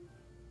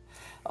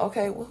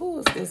 Okay, well, who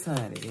is this,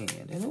 honey,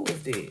 then? And who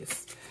is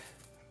this?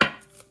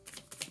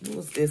 Who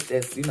is this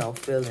that's, you know,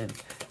 feeling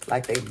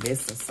like they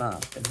missing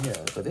something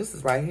here? But this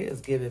is right here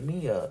is giving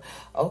me a,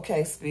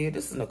 okay, Spirit,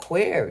 this is an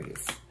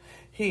Aquarius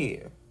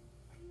here.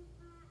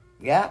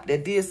 Yep, they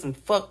did some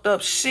fucked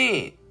up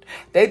shit.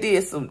 They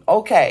did some,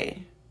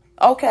 okay.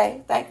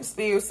 Okay, thank you,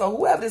 Spirit. So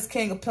whoever this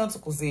King of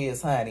Pentacles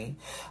is, honey,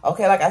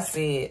 okay, like I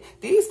said,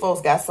 these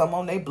folks got something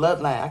on their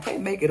bloodline. I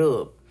can't make it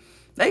up.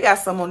 They got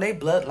something on their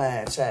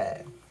bloodline,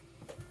 child.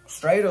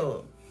 Straight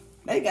up.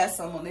 They got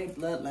some on their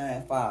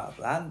bloodline,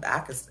 Father.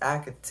 I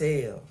could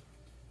tell.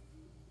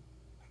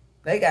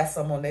 They got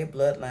some on their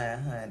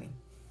bloodline, honey.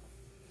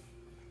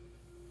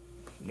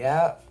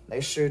 Yeah, they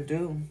sure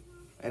do.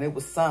 And it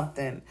was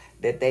something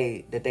that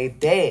they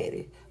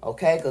daddy,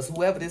 okay? Because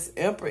whoever this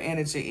Emperor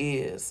energy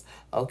is,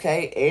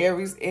 okay,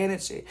 Aries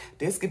energy,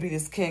 this could be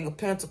this King of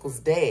Pentacles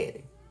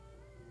daddy,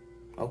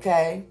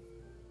 okay?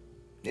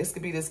 This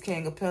could be this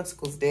King of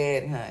Pentacles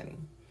daddy, honey.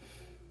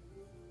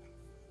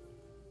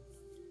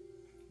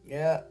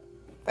 Yeah,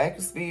 thank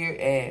you, Spirit.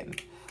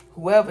 And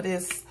whoever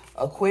this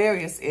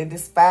Aquarius in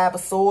this Five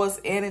of Swords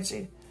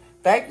energy,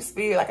 thank you,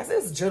 Spirit. Like I said,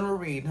 it's a general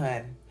reading,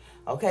 honey.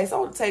 Okay, so I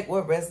want to take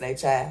what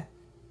resonates, child.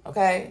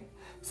 Okay,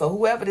 so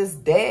whoever this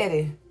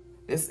daddy,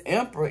 this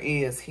Emperor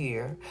is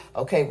here,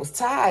 okay, was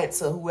tied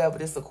to whoever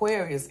this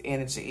Aquarius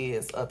energy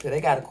is up here.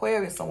 They got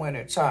Aquarius somewhere in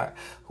their chart.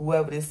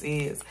 Whoever this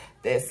is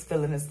that's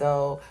feeling as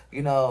though,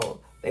 you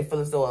know, they feel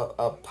as though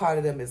a part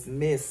of them is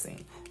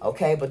missing.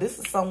 Okay, but this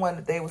is someone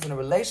that they was in a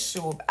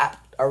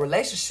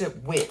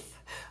relationship with.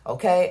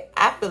 Okay,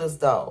 I feel as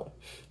though,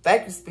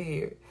 thank you,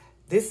 Spirit,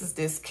 this is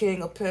this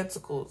King of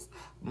Pentacles,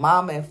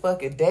 mama and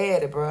fucking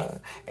daddy, bruh.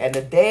 And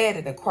the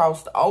daddy done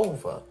crossed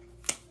over.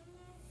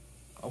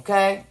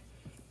 Okay,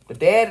 the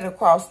daddy done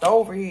crossed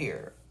over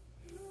here.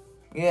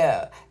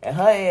 Yeah. And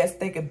her ass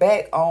thinking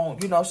back on,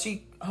 you know,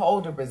 she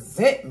holding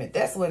resentment.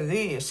 That's what it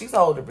is. She's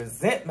holding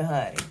resentment,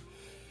 honey.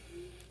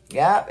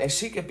 Yeah, and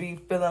she could be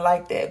feeling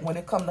like that when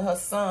it come to her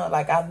son.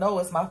 Like, I know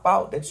it's my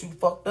fault that you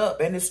fucked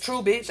up. And it's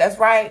true, bitch. That's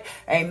right.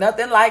 Ain't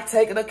nothing like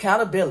taking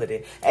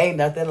accountability. Ain't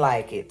nothing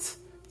like it.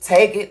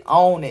 Take it,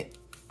 own it.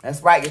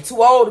 That's right. You're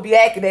too old to be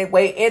acting that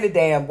way any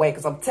damn way.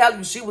 Because I'm telling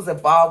you, she was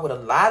involved with a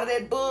lot of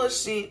that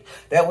bullshit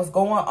that was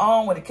going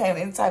on when it came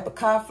to any type of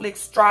conflict,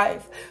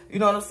 strife. You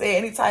know what I'm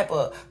saying? Any type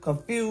of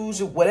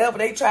confusion, whatever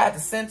they tried to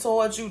send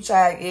towards you,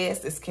 child. Yes,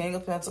 this King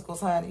of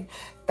Pentacles, honey.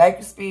 Thank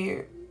you,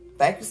 Spirit.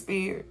 Thank you,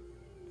 Spirit.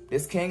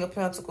 This King of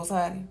Pentacles,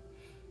 honey.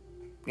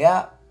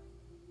 Yeah.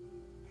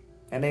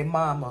 And they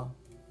mama,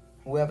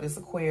 whoever this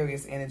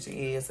Aquarius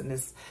energy is, and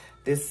this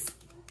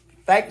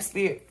thank you,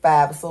 Spirit,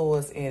 Five of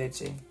Swords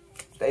energy.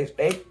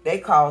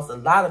 They caused a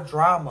lot of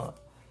drama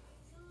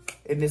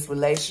in this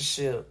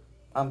relationship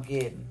I'm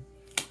getting.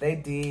 They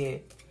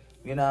did,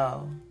 you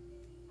know.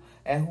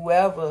 And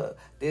whoever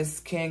this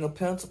King of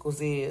Pentacles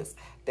is,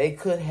 they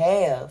could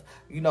have,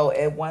 you know,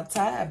 at one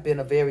time been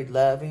a very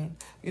loving,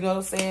 you know what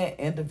I'm saying,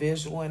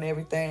 individual and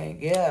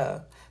everything. Yeah.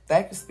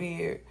 Thank you,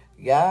 Spirit.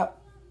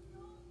 Yup.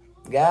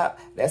 Yup.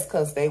 That's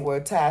because they were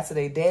tied to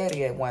their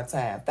daddy at one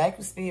time. Thank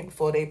you, Spirit,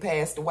 before they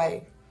passed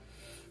away.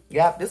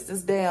 Yup. This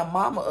damn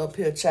mama up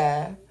here,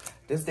 child.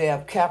 This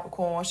damn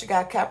Capricorn. She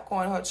got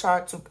Capricorn in her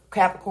chart too.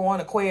 Capricorn,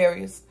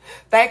 Aquarius.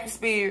 Thank you,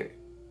 Spirit.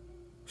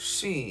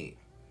 Shit.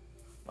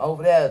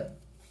 Over there.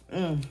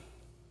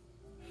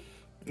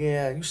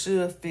 Yeah, you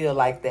should feel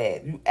like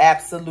that. You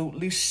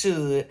absolutely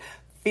should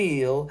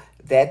feel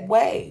that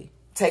way.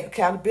 Take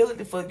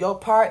accountability for your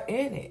part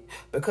in it.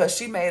 Because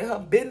she made her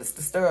business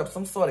to stir up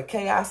some sort of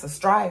chaos and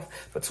strife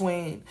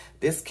between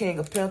this King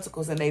of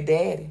Pentacles and their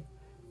daddy.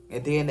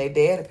 And then their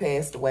daddy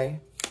passed away.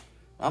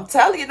 I'm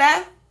telling you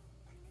now.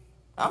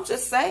 I'm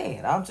just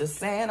saying. I'm just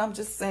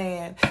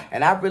saying.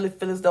 And I really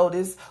feel as though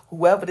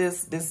whoever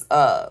this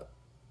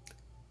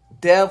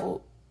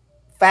devil,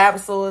 Five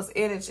of Swords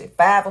energy,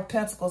 Five of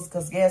Pentacles,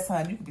 because yes,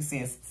 honey, you could be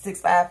seeing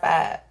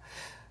 655.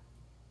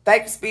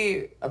 Thank you,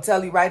 Spirit. I'm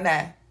telling you right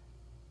now.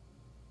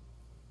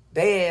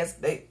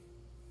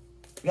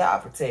 Y'all are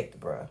protected,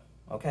 bro.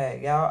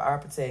 Okay? Y'all are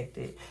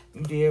protected.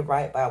 You did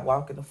right by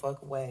walking the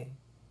fuck away.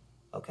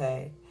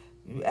 Okay?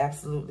 You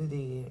absolutely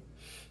did.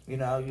 You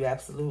know, you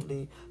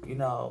absolutely, you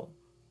know,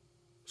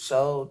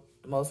 showed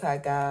the Most High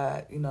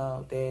God, you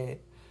know, that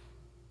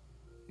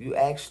you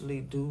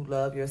actually do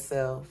love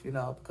yourself, you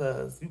know,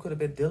 because you could have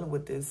been dealing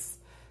with this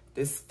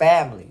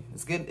family.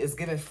 It's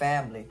giving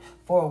family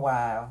for a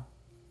while.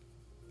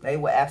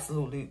 They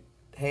absolutely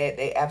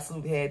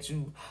had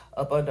you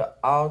up under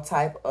all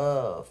type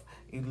of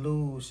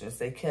illusions.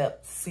 They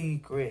kept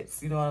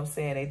secrets. You know what I'm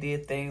saying? They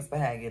did things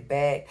behind your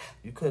back.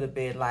 You could have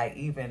been like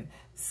even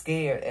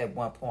scared at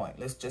one point.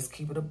 Let's just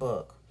keep it a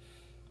buck.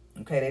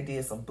 Okay, they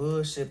did some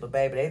bullshit, but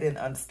baby, they didn't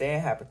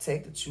understand how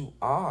protected you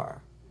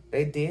are.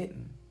 They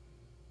didn't.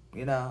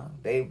 You know,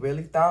 they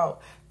really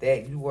thought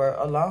that you were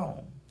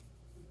alone.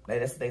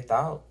 That's what they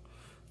thought.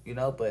 You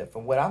know, but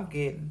from what I'm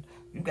getting,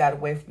 you got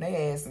away from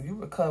their ass and you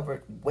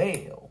recovered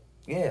well.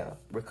 Yeah,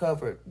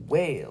 recovered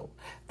well.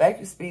 Thank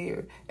you,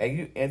 Spirit. And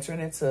you entering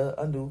into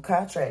a new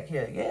contract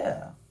here.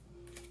 Yeah.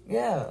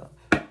 Yeah.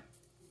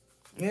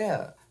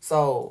 Yeah.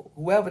 So,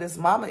 whoever this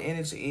mama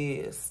energy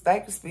is,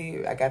 thank you,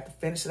 Spirit. I got to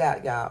finish it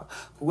out, y'all.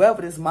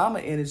 Whoever this mama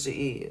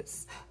energy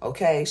is,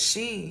 okay,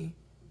 she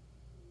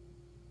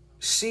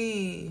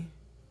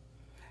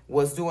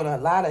was doing a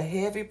lot of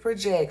heavy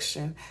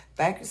projection.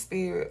 Thank you,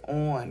 Spirit,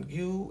 on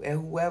you and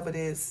whoever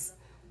this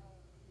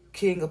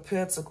King of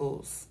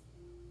Pentacles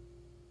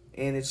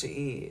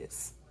energy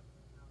is.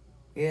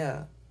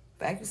 Yeah.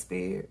 Thank you,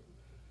 Spirit.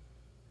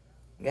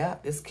 Yeah,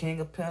 this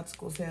King of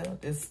Pentacles here.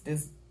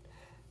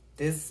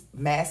 This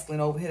masculine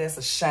over here that's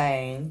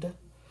ashamed.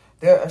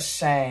 They're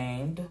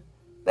ashamed.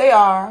 They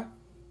are.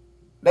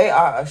 They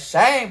are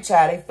ashamed,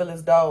 child. They feel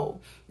as though,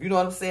 you know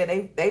what I'm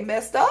saying, they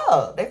messed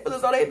up. They feel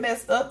as though they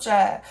messed up,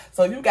 child.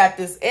 So you got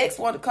this ex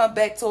want to come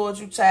back towards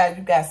you, child.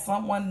 You got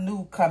someone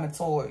new coming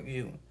toward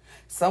you.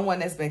 Someone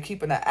that's been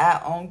keeping an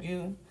eye on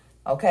you.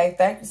 Okay,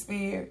 thank you,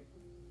 Spirit.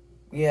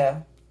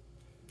 Yeah.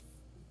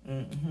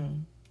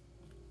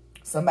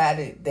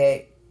 Somebody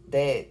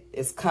that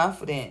is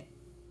confident,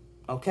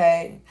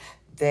 okay,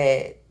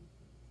 that,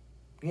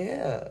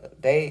 yeah,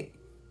 they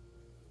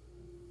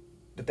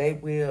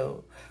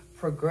will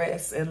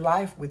progress in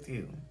life with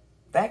you.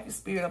 Thank you,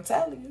 Spirit. I'm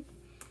telling you.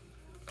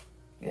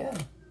 Yeah,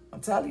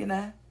 I'm telling you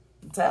now.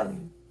 I'm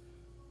telling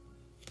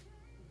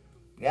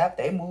you. Yep,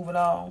 they moving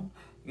on.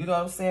 You know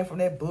what I'm saying? From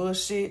that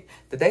bullshit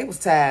that they was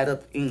tied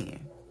up in.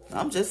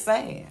 I'm just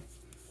saying.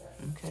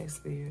 Okay,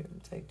 Spirit. Let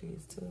me take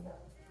these too.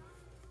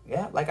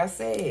 Yeah, like I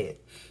said.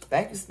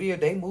 Thank you,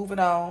 Spirit. They moving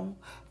on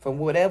from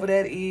whatever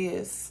that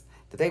is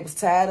that they was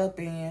tied up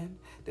in.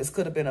 This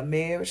could have been a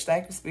marriage.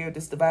 Thank you, Spirit.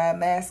 This divine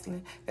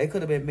masculine. They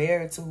could have been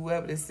married to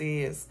whoever this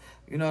is.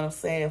 You know what I'm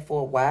saying?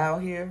 For a while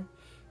here.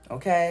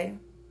 Okay?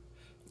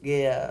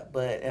 Yeah,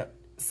 but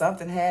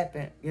something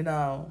happened, you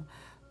know,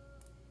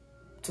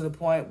 to the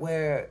point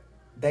where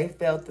they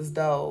felt as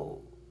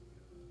though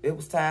it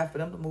was time for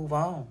them to move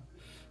on.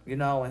 You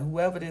know, and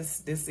whoever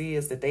this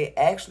is, that they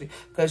actually,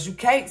 because you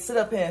can't sit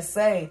up here and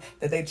say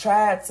that they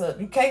tried to,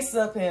 you can't sit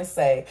up here and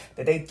say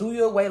that they threw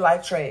you away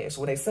like trash.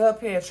 When they sit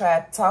up here and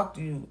tried to talk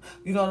to you,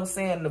 you know what I'm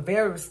saying, in a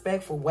very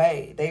respectful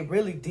way. They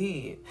really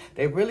did.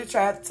 They really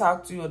tried to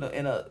talk to you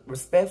in a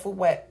respectful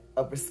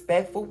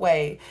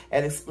way,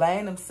 and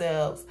explain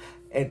themselves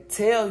and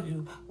tell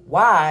you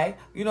why,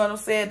 you know what I'm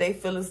saying, they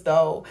feel as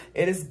though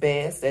it is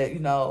best that, you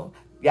know,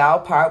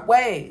 y'all part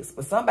ways.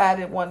 But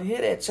somebody didn't want to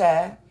hear that,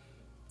 child.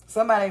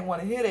 Somebody didn't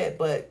want to hear that,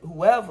 but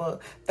whoever,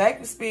 thank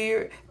you,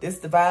 Spirit, this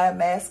divine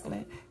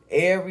masculine,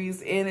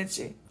 Aries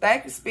energy,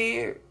 thank you,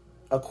 Spirit,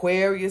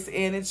 Aquarius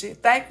energy,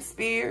 thank you,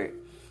 Spirit,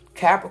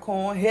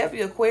 Capricorn,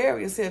 heavy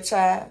Aquarius here,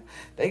 child.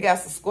 They got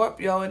some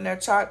Scorpio in their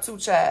chart too,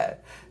 child.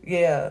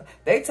 Yeah,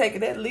 they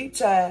taking that leap,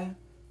 child.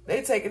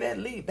 They taking that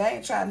leap. They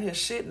ain't trying to hear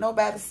shit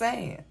nobody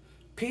saying,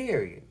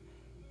 period.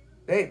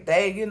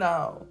 They you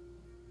know,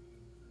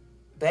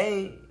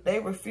 they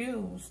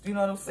refused, you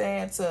know what I'm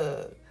saying,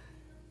 to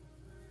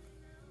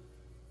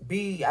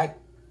be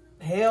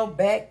held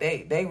back.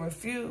 They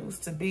refuse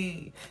to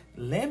be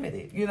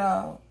limited, you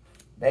know.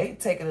 They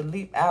taking a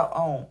leap out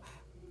on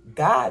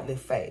godly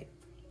faith.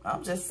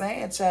 I'm just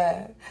saying,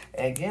 child.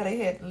 And yeah, they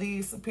had to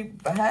leave some people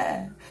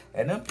behind.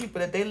 And them people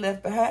that they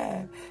left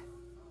behind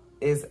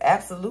is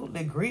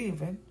absolutely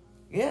grieving.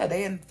 Yeah,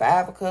 they in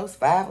 5 of Cups,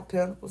 5 of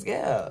Pentacles,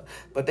 yeah.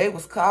 But they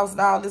was causing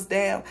all this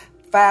damn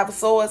 5 of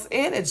Swords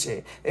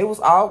energy. It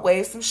was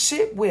always some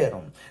shit with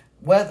them.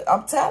 Well,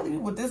 I'm telling you,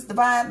 with this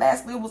divine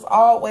masculine, it was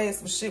always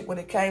some shit when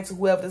it came to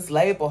whoever this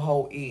label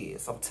hole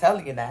is. I'm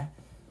telling you now.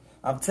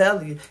 I'm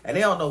telling you. And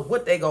they don't know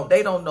what they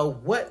don't know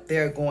what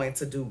they're going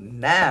to do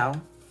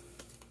now.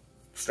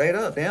 Straight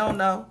up, they don't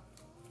know.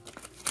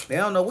 They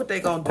don't know what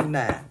they're going to do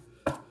now.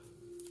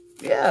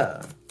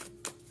 Yeah.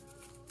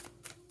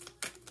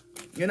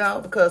 You know,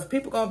 because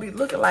people going to be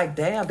looking like,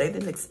 damn, they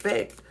didn't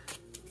expect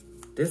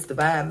this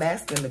divine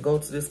masculine to go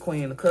to this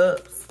Queen of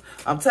Cups.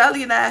 I'm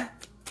telling you now.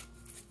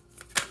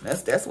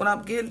 That's what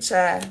I'm getting,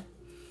 child.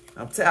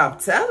 I'm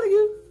telling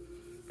you.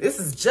 This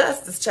is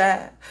justice,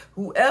 child.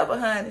 Whoever,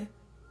 honey.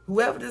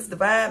 Whoever this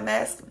divine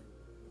masculine.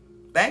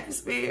 Thank you,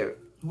 Spirit.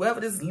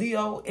 Whoever this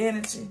Leo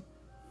energy.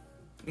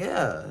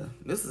 Yeah.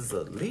 This is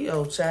a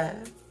Leo,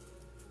 child.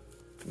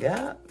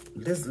 Yeah.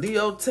 This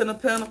Leo 10 of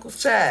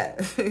Pentacles,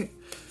 child.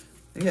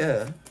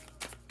 Yeah.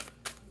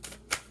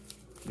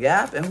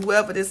 Yeah, and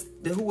whoever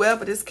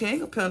this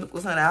King of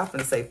Pentacles, honey, I'm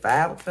finna say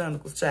 5 of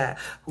Pentacles, child.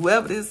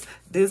 Whoever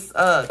this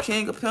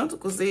King of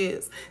Pentacles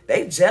is,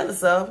 they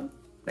jealous of him.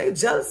 They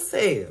jealous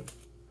of him.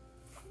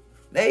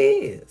 They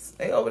is.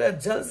 They over there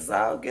jealous as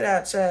all get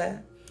out, child.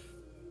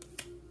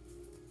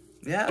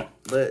 Yeah,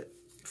 but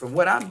from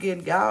what I'm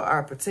getting, y'all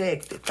are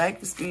protected.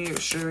 Thank you,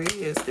 Spirit. Sure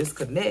is. This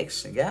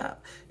connection, y'all,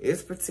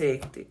 is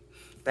protected.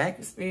 Thank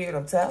you, Spirit.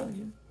 I'm telling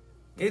you.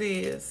 It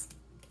is.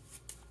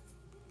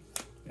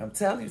 I'm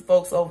telling you,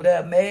 folks over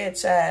there mad,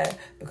 child,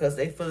 because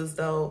they feel as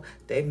though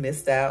they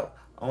missed out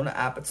on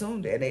the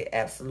opportunity. And they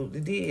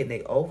absolutely did. And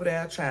they over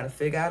there trying to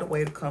figure out a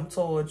way to come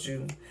towards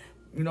you.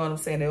 You know what I'm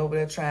saying? They over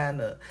there trying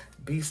to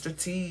be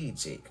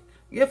strategic.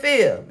 You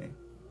feel me?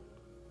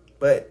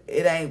 But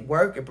it ain't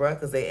working, bro,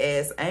 because they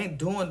ass ain't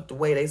doing it the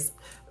way they...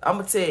 I'm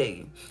going to tell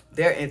you,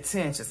 their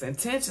intentions.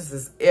 Intentions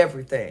is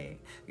everything.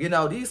 You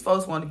know, these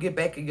folks want to get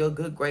back in your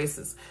good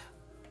graces.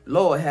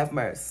 Lord have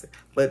mercy.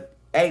 But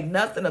ain't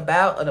nothing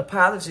about an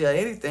apology or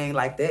anything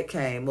like that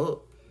came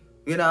up.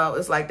 You know,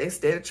 it's like they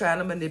started trying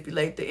to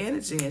manipulate the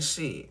energy and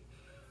shit.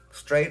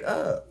 Straight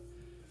up.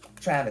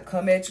 Trying to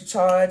come at you,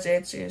 charge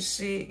at you and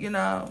shit, you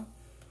know.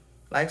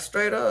 Like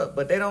straight up.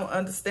 But they don't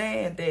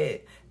understand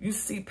that you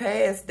see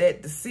past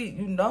that deceit.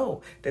 You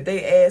know that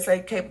they ass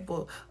ain't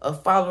capable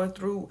of following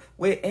through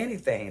with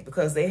anything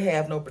because they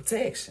have no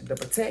protection. The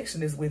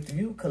protection is with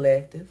you,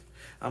 collective.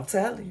 I'm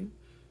telling you.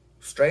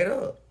 Straight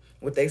up.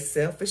 With they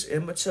selfish,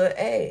 immature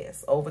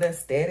ass over there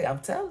steady,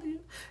 I'm telling you.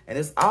 And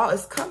it's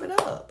coming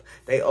up.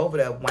 They over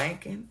there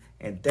wanking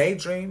and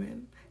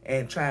daydreaming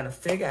and trying to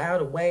figure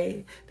out a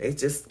way. They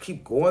just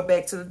keep going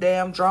back to the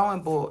damn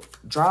drawing board.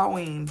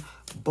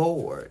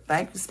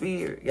 Thank you,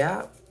 Spirit.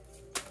 Yeah.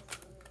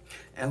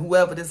 And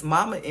whoever this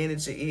mama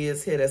energy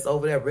is here that's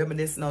over there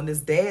reminiscing on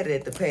this daddy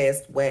that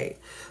passed away.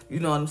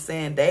 You know what I'm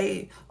saying?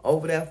 They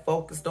over there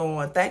focused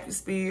on, thank you,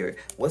 Spirit,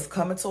 what's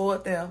coming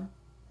toward them.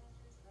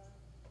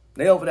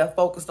 They over there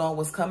focused on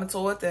what's coming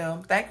toward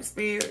them. Thank you,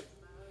 Spirit.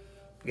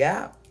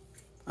 Yeah.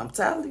 I'm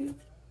telling you.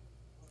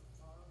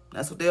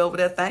 That's what they over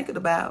there thinking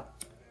about.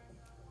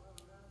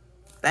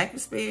 Thank you,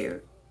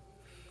 Spirit.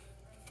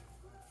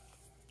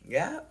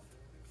 Yeah.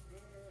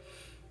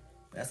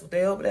 That's what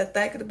they over there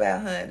thinking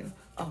about, honey.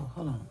 Oh,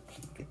 hold on.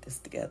 Let me get this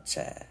together,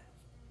 child.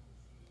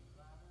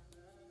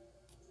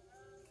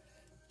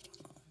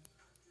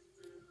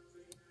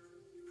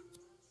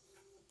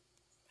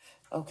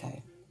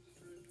 Okay.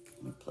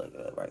 Let me plug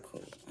it up right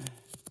quick.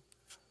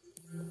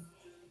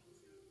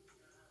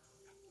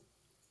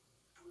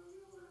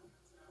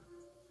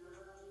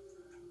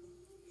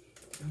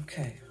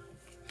 Okay.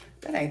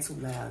 That ain't too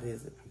loud,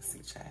 is it? Let me see,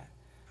 child.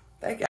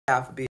 Thank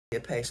y'all for being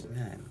patient,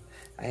 honey.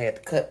 I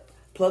had to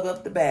plug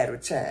up the battery,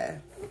 child.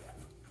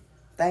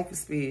 Thank you,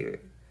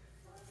 Spirit.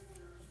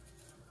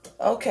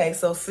 Okay,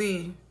 so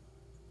see.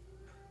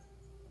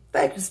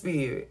 Thank you,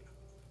 Spirit.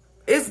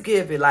 It's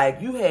giving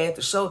like you had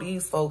to show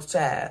these folks,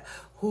 child,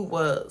 who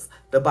was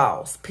the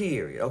boss,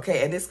 period,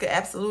 okay? And this could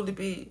absolutely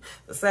be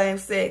the same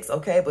sex,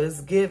 okay? But it's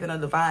giving a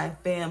divine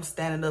femme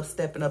standing up,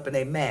 stepping up in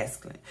a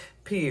masculine,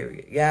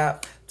 period, yeah?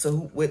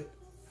 To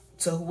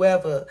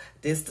whoever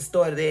this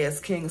distorted ass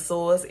King of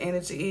Swords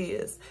energy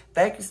is.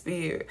 Thank you,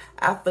 Spirit.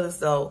 I feel as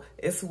though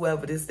it's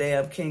whoever this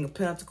damn King of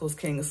Pentacles,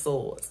 King of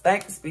Swords.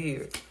 Thank you,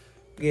 Spirit.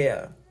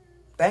 Yeah.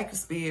 Thank you,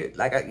 Spirit.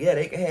 Like, yeah,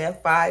 they can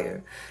have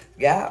fire.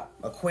 Yeah,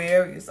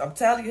 Aquarius. I'm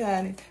telling you,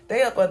 honey,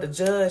 they up under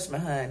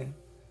judgment, honey.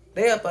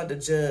 They up under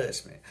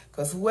judgment.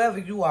 Because whoever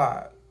you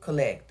are,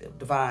 collective,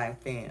 divine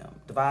femme,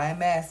 divine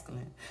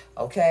masculine,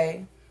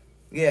 okay?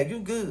 Yeah, you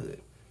good.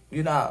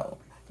 You know,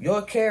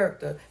 your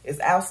character is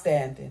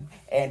outstanding.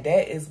 And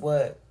that is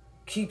what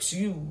keeps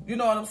you, you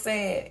know what I'm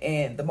saying?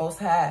 And the Most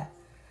High,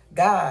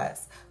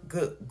 God's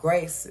good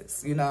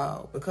graces, you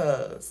know,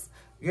 because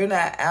you're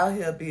not out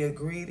here being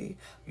greedy.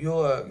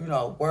 You're, you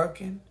know,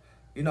 working,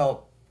 you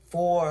know,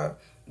 for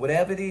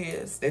whatever it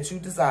is that you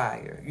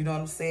desire. You know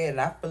what I'm saying?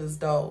 And I feel as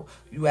though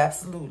you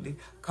absolutely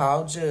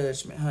call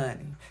judgment,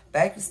 honey.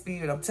 Thank you,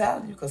 Spirit. I'm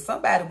telling you, because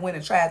somebody went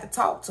and tried to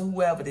talk to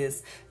whoever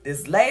this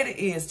lady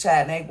is,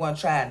 child, and they weren't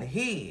trying to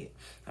hear.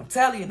 I'm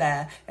telling you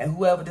now, and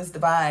whoever this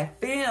divine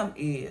femme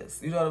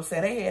is, you know what I'm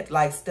saying? They had to,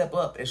 like, step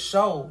up and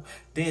show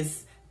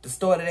this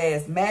distorted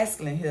ass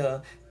masculine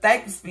here.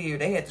 Thank you, Spirit.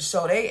 They had to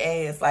show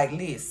their ass, like,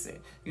 listen.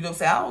 You know what I'm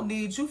saying? I don't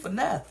need you for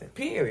nothing,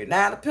 period.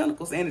 Nine of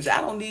Pentacles energy.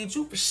 I don't need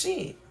you for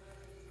shit.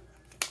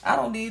 I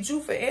don't need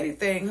you for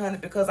anything, honey,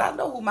 because I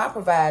know who my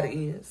provider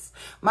is.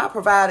 My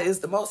provider is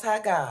the Most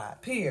High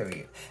God,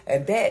 period.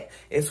 And that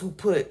is who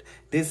put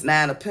this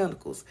Nine of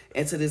Pentacles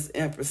into this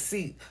Empress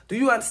seat. Do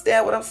you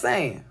understand what I'm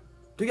saying?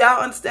 Do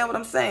y'all understand what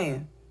I'm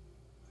saying?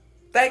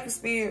 Thank you,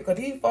 Spirit, because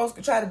these folks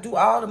can try to do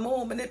all the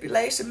moon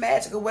manipulation,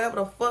 magic, or whatever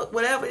the fuck,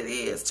 whatever it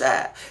is,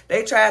 child.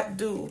 They tried to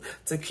do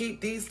to keep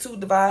these two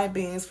divine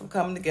beings from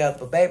coming together.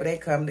 But, baby, they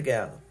come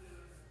together.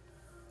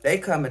 They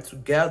coming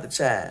together,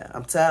 child.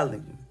 I'm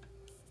telling you.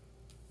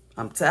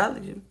 I'm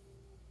telling you.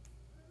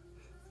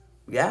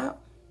 Yeah.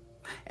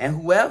 And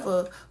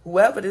whoever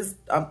this,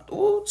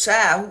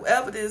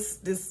 whoever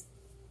this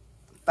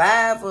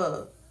Five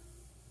of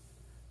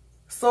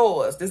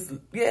Swords, this,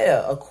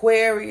 yeah,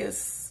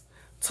 Aquarius,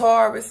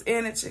 Taurus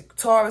energy,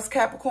 Taurus,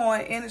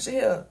 Capricorn energy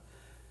here.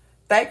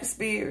 Thank you,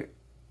 Spirit.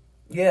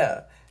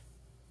 Yeah.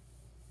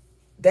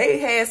 They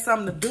had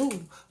something to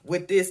do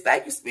with this.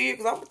 Thank you, Spirit,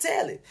 because I'm going to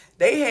tell it.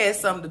 They had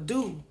something to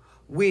do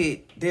with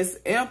this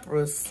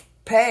Empress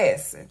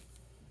passing.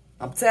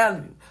 I'm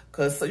telling you.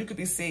 Because so you could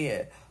be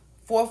seeing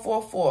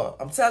 444.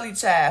 I'm telling you,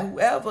 child,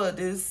 whoever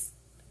this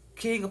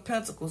King of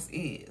Pentacles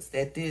is,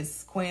 that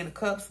this Queen of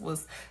Cups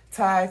was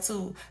tied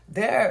to,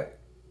 their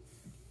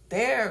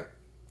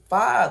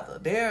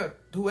father,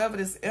 whoever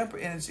this Emperor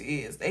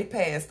energy is, they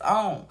passed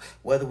on.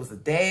 Whether it was a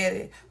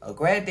daddy, a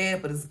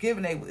granddad, but it's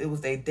given it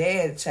was their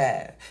dad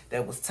child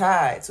that was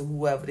tied to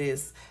whoever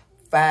this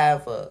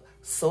Five of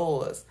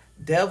Swords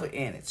devil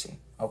energy.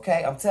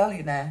 Okay, I'm telling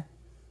you now.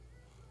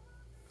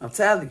 I'm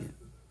telling you.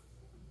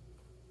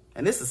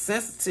 And this is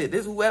sensitive.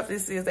 This whoever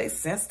this is, they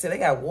sensitive. They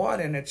got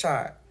water in their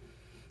chart.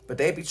 But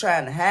they be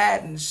trying to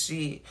hide and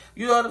shit.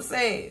 You know what I'm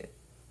saying?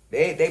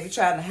 They be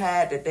trying to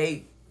hide that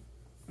they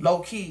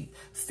low-key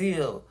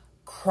still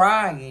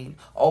crying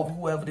over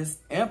whoever this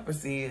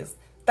Empress is.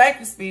 Thank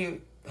you,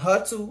 Spirit.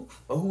 Her too.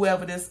 But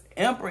whoever this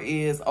Emperor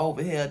is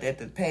over here that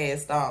done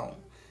passed on.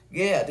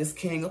 Yeah, this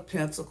King of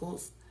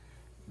Pentacles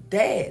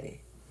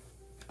daddy.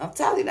 I'm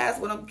telling you, that's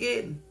what I'm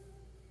getting.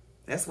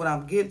 That's what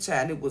I'm getting,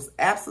 child. It was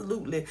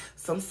absolutely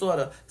some sort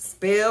of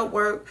spell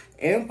work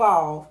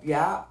involved.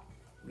 Yeah.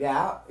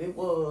 Yeah, it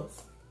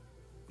was.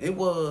 It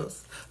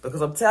was.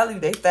 Because I'm telling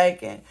you, they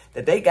thinking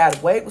that they got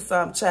away with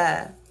some,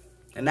 child.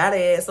 And now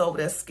they ass over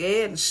there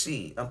scared and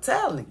shit. I'm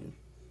telling you.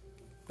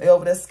 They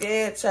over there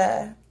scared,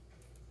 child.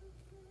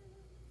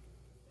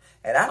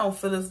 And I don't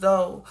feel as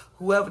though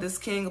whoever this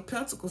King of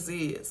Pentacles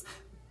is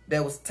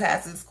that was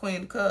tied to this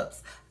Queen of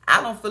Cups,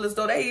 I don't feel as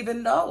though they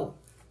even know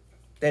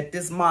that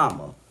this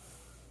mama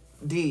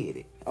did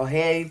it or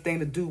had anything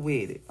to do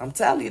with it. I'm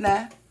telling you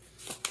now.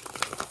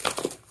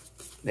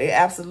 They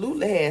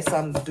absolutely had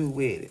something to do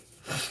with it.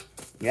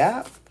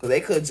 Yeah. Because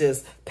they could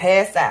just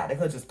pass out. They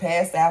could just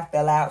pass out,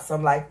 fell out,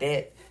 something like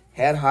that.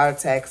 Had a heart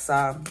attack,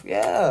 something.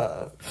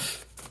 Yeah.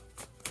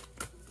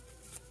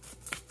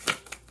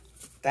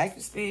 Thank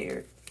you,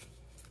 Spirit.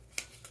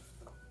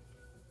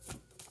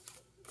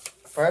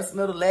 First,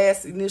 middle,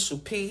 last, initial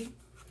P.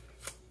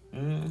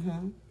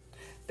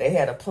 They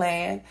had a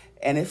plan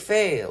and it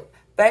failed.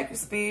 Thank you,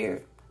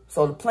 Spirit.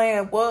 So the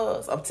plan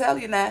was, I'm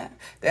telling you now,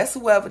 that's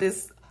whoever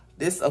this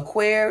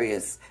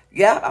Aquarius.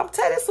 Yeah, I'm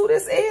telling you, that's who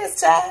this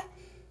is, child.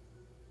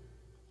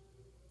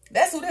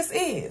 That's who this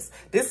is.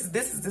 This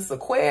is this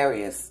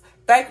Aquarius.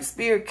 Thank you,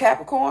 Spirit.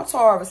 Capricorn,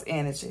 Taurus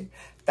energy.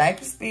 Thank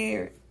you,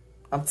 Spirit.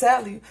 I'm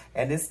telling you.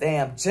 And this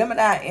damn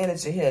Gemini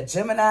energy here.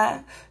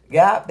 Gemini,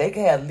 yeah, they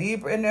can have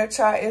Libra in their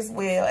chart as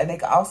well. And they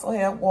can also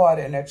have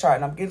water in their chart.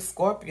 And I'm getting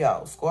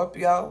Scorpio.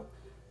 Scorpio,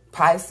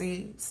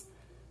 Pisces.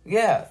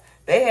 Yeah,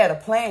 they had a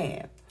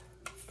plan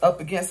up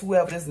against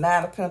whoever this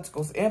Nine of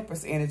Pentacles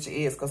Empress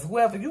energy is. Because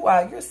whoever you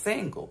are, you're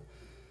single.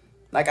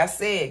 Like I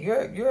said,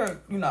 you're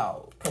you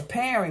know,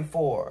 preparing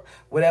for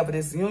whatever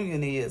this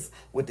union is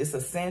with this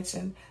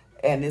Ascension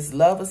and this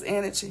Lover's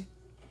energy.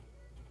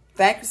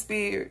 Thank you,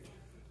 Spirit.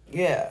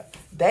 Yeah,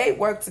 they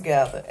worked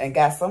together and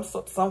got some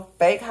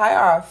fake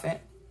Hierophant,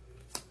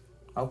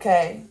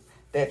 okay,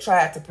 that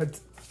tried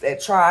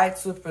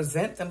to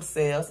present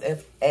themselves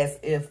as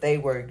if they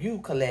were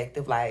you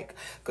collective, like,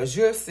 because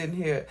you're sitting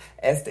here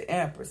as the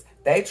Empress.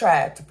 They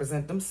tried to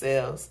present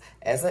themselves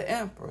as an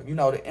Emperor. You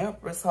know, the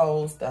Empress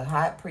holds the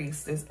High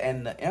Priestess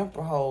and the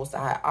Emperor holds the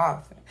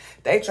Hierophant.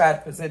 They tried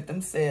to present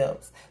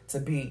themselves to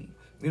be,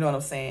 you know what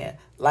I'm saying,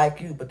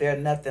 like you, but they're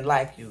nothing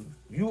like you.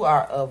 You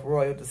are of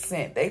royal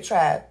descent. They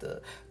tried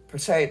to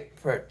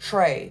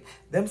portray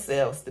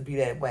themselves to be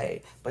that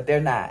way, but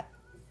they're not,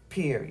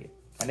 period.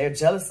 And they're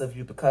jealous of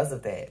you because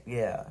of that.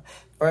 Yeah.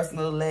 First,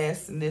 middle,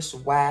 last initial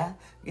Y.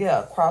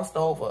 Yeah. Crossed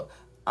over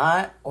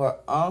aunt or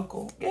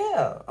uncle.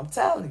 Yeah. I'm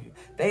telling you.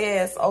 They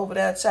ass over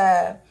that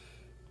child.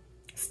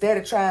 Instead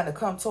of trying to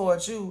come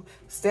towards you.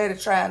 Instead of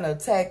trying to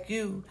attack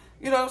you.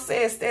 You know what I'm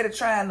saying? Instead of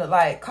trying to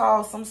like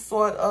cause some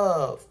sort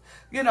of,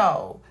 you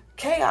know,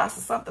 chaos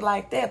or something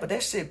like that. But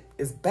that shit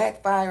is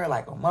backfiring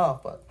like a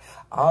motherfucker.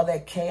 All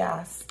that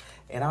chaos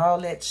and all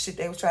that shit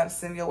they was trying to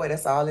send your way,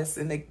 that's all that's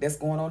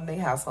going on in their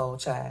household,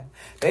 child.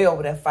 They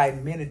over there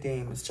fighting many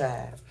demons,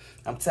 child.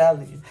 I'm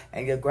telling you.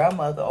 And your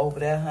grandmother over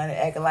there, honey,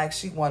 acting like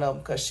she one of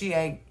them because she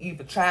ain't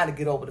even trying to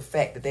get over the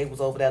fact that they was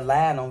over there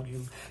lying on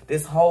you.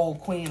 This whole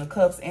Queen of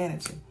Cups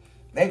energy.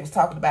 They was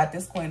talking about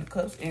this Queen of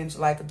Cups energy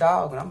like a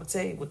dog. And I'm going to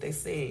tell you what they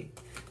said.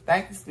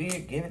 Thank you,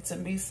 Spirit. Give it to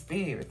me,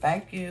 Spirit.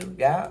 Thank you.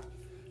 Yeah.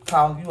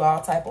 Calling you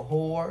all type of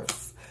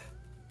whores.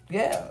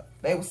 Yeah.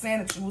 They were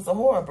saying that you was a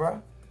whore,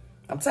 bro.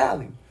 I'm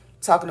telling you.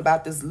 Talking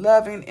about this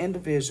loving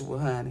individual,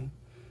 honey.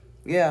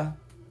 Yeah.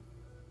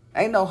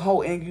 Ain't no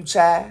hoe in you,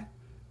 child.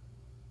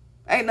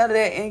 Ain't none of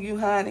that in you,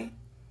 honey.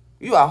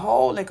 You are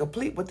whole and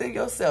complete within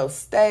yourself.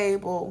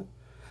 Stable.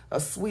 A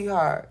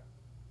sweetheart.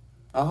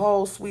 A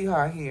whole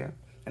sweetheart here.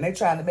 And they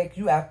trying to make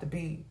you out to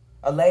be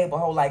a label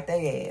hoe like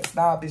they ass.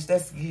 Nah, bitch,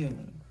 that's you.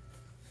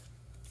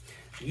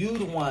 You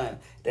the one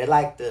that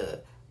like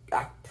the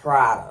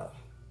Prada,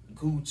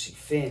 Gucci,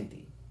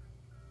 Fendi.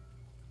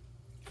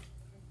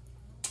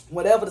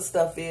 Whatever the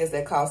stuff is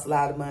that costs a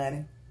lot of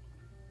money.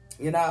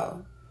 You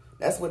know,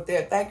 that's what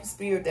they're, thank you,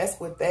 Spirit, that's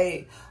what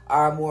they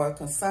are more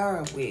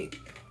concerned with.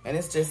 And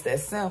it's just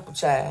that simple,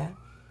 child.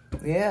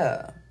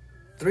 Yeah.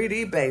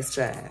 3D based,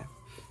 child.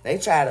 They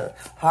try to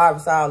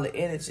harvest all the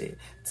energy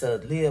to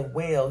live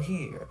well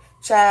here.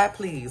 Child,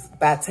 please,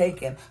 by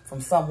taking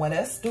from someone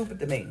that's stupid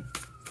to me.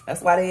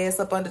 That's why they ass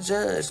up under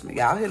judgment.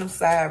 Y'all hear them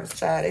sirens,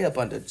 child? They up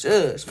under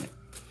judgment.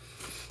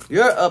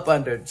 You're up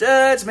under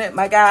judgment,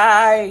 my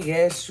guy.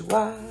 Yes, you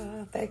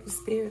are. Thank you,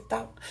 Spirit.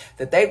 Thought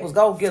that they was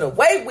going to get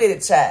away with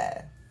it,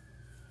 child.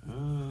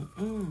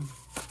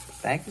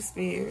 Thank you,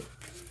 Spirit.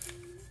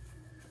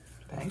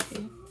 Thank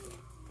you.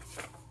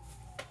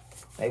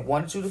 They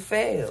wanted you to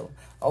fail.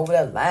 Over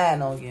there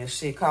lying on you and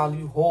shit. Calling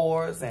you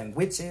whores and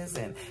witches.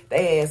 And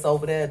they ass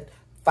over there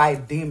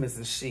fight demons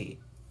and shit.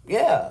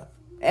 Yeah.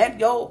 And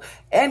your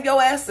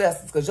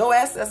ancestors. Because your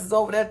ancestors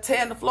over there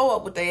tearing the floor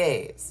up with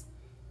their ass.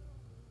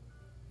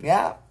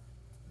 Yeah.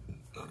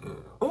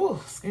 Ooh,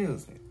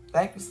 excuse me.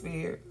 Thank you,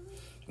 Spirit.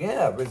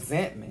 Yeah,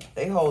 resentment.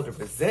 They hold a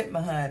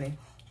resentment, honey,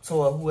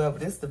 toward whoever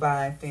this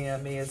divine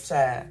femme is,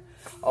 child.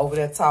 Over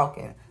there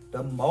talking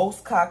the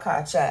most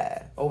caca,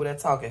 child. Over there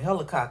talking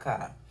hella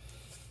caca.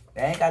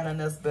 They ain't got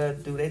nothing else better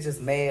to do. They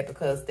just mad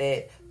because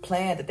that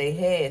plan that they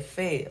had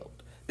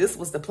failed. This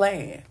was the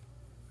plan.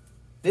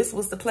 This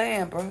was the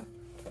plan, bro.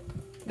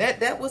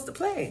 That was the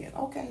plan.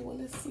 Okay, well,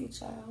 let's see,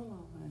 child. Hold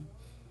on, honey.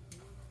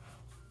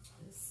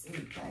 Let's see.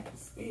 Thank you,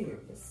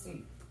 Spirit. Let's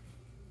see.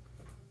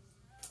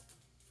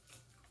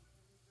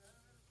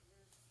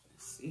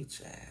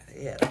 Child.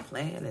 Yeah, the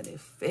plan and it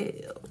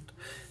failed.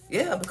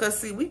 Yeah, because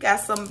see, we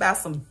got something about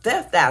some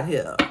theft out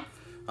here.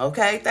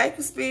 Okay, thank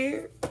you,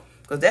 Spirit.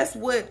 Because that's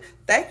what,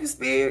 thank you,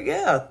 Spirit.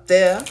 Yeah,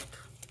 theft.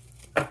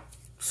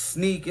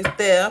 Sneaky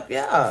theft.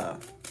 Yeah.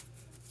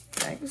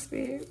 Thank you,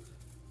 Spirit.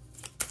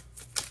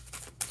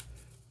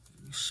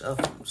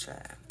 Shuffle them,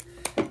 child.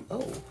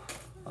 Oh,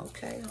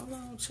 okay, hold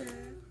on, child.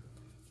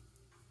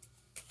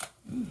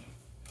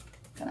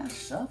 Can I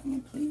shuffle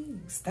them,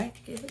 please?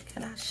 Thank you.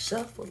 Can I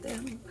shuffle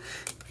them?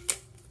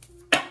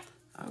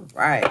 All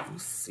right.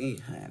 Let's see,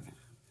 honey.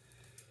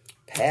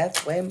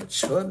 Pathway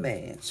mature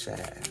man,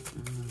 child.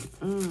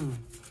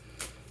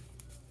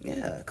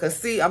 Yeah, because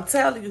see, I'm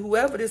telling you,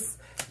 whoever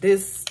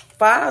this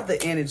father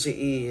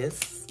energy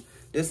is,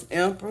 this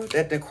emperor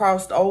that they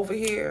crossed over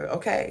here,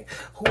 okay?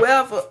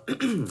 Whoever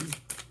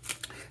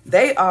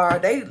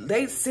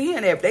They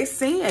seeing it. They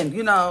seeing,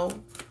 you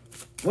know,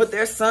 what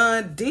their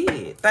son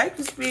did. Thank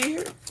you,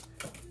 Spirit.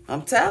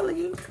 I'm telling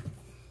you.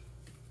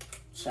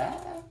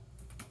 Child.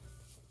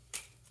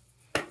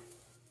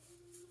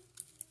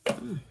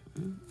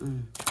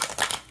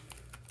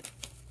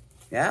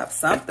 Yep,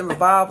 something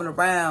revolving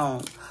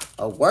around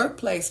a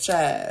workplace,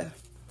 child.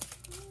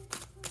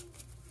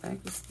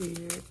 Thank you,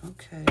 Spirit.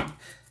 Okay.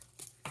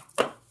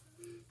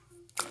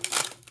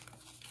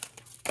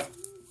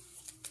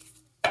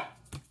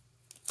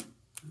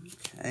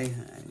 Okay,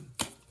 honey.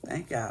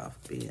 Thank y'all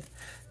for being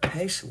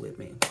patient with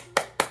me.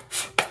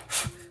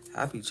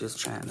 I'll be just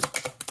trying to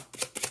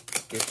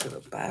get to the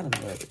bottom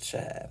of it,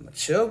 child.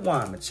 Mature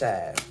woman,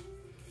 child.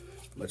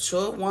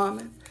 Mature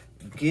woman,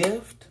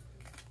 gift.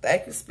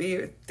 Thank you,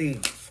 Spirit.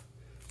 Thief.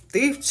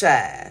 Thief,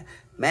 child.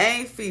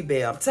 Main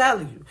female. I'm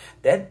telling you.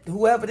 That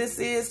whoever this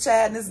is,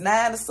 child, this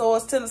 9 of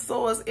swords, 10 of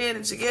swords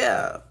energy.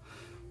 Yeah.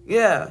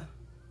 Yeah.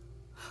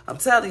 I'm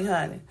telling you,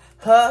 honey.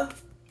 Her.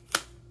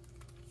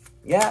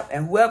 Yeah.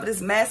 And whoever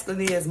this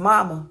masculine is,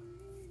 mama.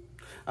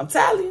 I'm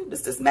telling you.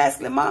 This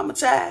masculine mama,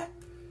 child.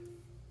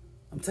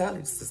 I'm telling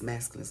you, this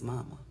masculine's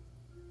mama.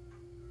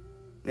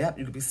 Yep,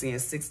 you could be seeing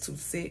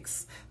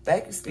 626.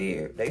 Thank you,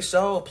 Spirit. They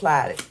sure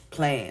plotted,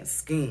 planned,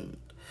 schemed.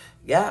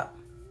 Yep.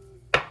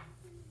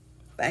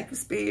 Thank you,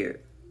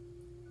 Spirit.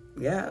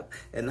 Yep.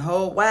 And the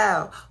whole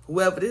while,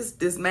 whoever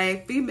this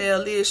main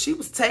female is, she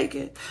was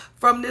taken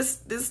from this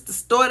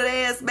distorted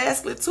ass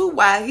masculine too.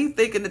 Why he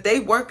thinking that they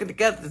working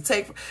together to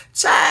take from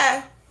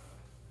child.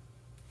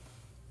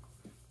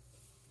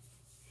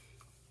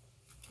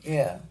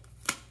 Yeah.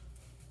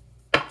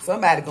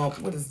 Somebody going,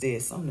 what is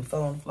this? On the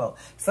floor.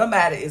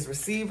 Somebody is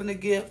receiving a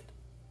gift.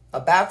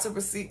 About to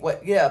receive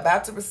what? Yeah,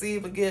 about to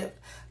receive a gift.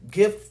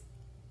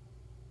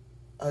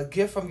 A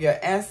gift from your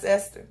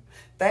ancestor.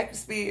 Thank you,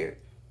 Spirit.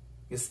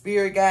 Your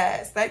spirit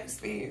guides. Thank you,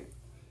 Spirit.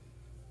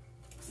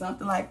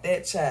 Something like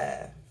that,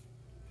 child.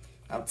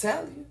 I'm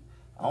telling you.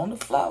 On the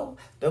floor.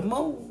 The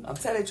moon. I'm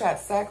telling you, they tried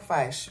to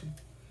sacrifice you.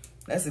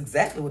 That's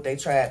exactly what they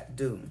tried to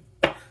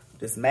do.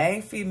 This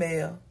main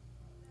female.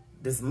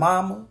 This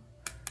mama.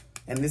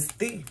 And this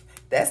thief,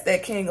 that's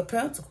that King of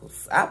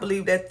Pentacles. I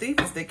believe that thief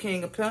is the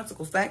King of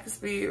Pentacles. Thank you,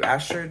 Spirit. I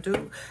sure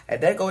do.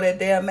 And there go that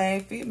damn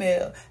main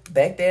female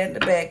back there in the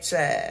back,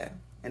 child.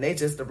 And they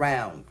just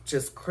around,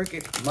 just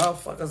crooked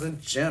motherfuckers in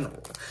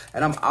general.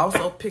 And I'm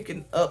also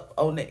picking up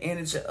on the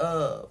energy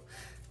of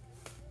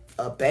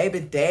a baby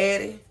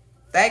daddy.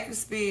 Thank you,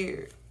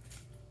 Spirit.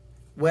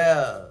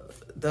 Well,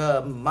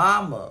 the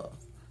mama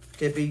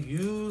could be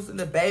using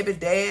the baby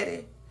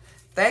daddy.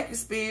 Thank you,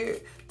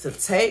 Spirit. To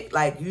take,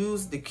 like,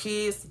 use the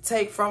kids to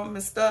take from them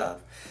and stuff.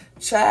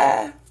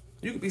 Child,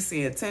 you could be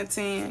seeing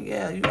 10-10.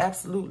 Yeah, you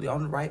absolutely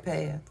on the right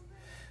path.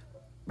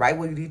 Right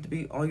where you need to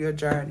be on your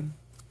journey.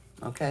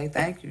 Okay,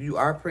 thank you. You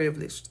are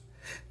privileged.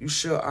 You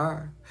sure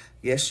are.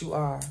 Yes, you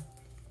are.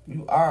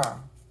 You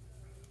are.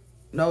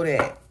 Know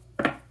that.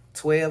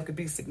 12 could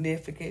be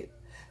significant.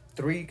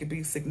 3 could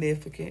be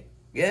significant.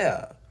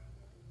 Yeah.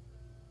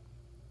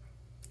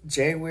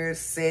 January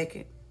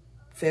 2nd.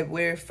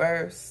 February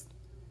 1st.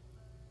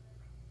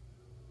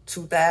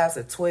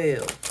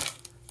 2012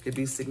 could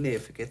be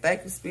significant.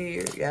 Thank you,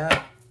 Spirit.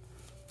 Yeah.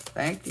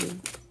 Thank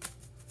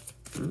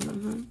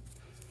you.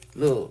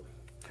 Look,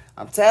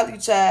 I'm telling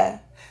you, child,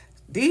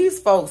 these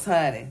folks,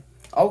 honey,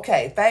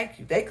 okay, thank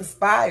you. They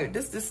conspired.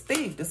 This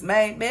thief. This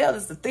main male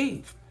is the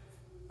thief.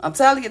 I'm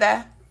telling you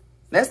that.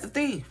 That's the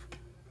thief.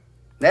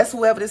 That's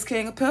whoever this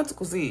King of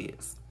Pentacles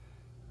is.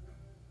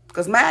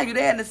 Because, mind you,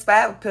 they're in this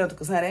 5 of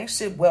Pentacles, honey. Ain't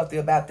shit wealthy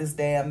about this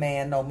damn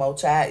man no more,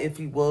 child, if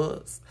he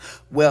was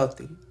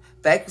wealthy.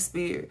 Thank you,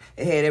 Spirit.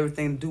 It had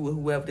everything to do with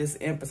whoever this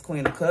Empress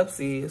Queen of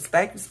Cups is.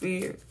 Thank you,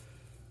 Spirit.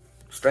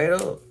 Straight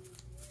up.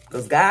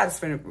 Because God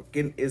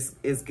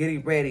is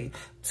getting ready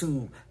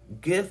to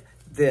give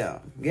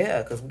them.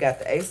 Yeah, because we got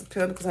the Ace of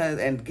Pentacles,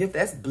 honey, and gift,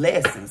 that's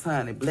blessings,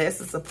 honey.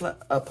 Blessings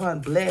upon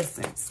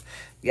blessings.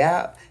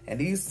 Yeah. And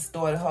these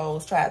distorted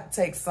hoes tried to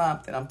take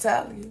something. I'm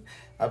telling you.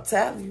 I'm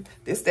telling you.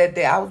 This, that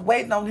day. I was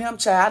waiting on him,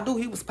 child. I knew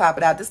he was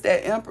popping out. This,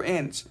 that Emperor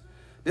energy.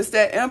 This,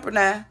 that Emperor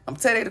now. I'm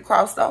telling you, they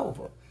crossed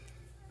over.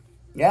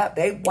 Yeah,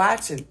 they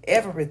watching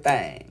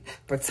everything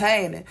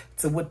pertaining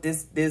to what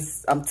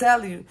this, I'm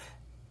telling you,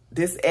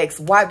 this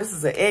ex-wife, this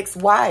is an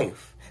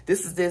ex-wife.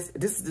 This is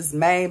this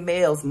main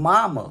male's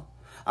mama.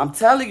 I'm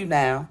telling you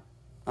now.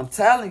 I'm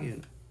telling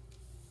you.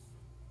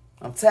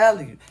 I'm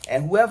telling you.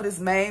 And whoever this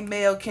main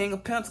male King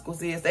of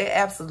Pentacles is, they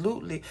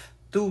absolutely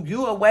threw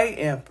you away,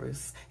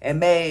 Empress, and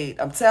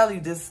made, I'm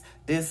telling you,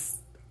 this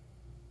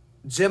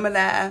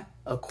Gemini,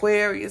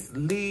 Aquarius,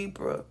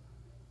 Libra,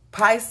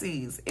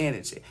 Pisces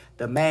energy,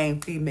 the main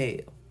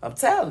female. I'm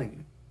telling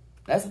you.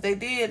 That's what they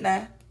did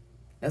now.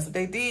 That's what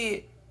they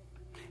did.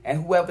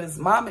 And whoever this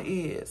mama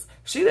is,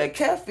 she didn't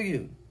care for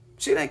you.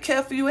 She didn't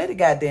care for you any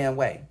goddamn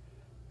way.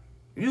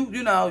 You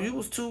know, you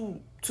was too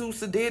too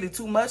sedity,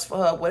 too much for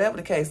her, whatever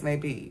the case may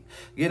be,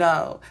 you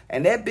know.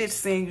 And that bitch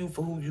seeing you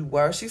for who you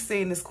were. She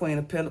seen this Queen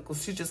of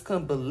Pentacles. She just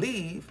couldn't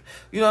believe,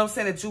 you know what I'm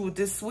saying, that you were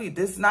this sweet,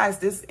 this nice,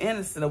 this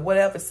innocent, or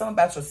whatever. It's something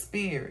about your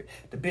spirit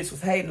the bitch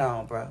was hating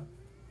on, bro.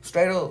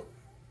 Straight up.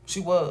 She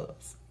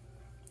was.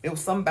 It was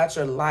something about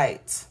your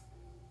light.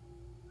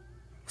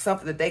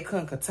 Something that they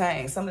couldn't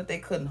contain. Something that they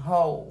couldn't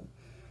hold.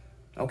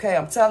 Okay,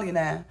 I'm telling you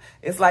now.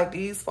 It's like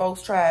these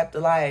folks tried to,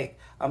 like,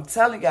 I'm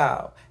telling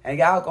y'all,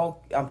 and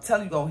I'm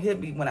telling you, gonna hit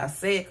me when I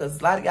say it, because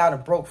a lot of y'all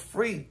done broke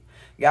free.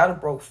 Y'all done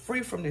broke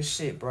free from this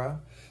shit, bro.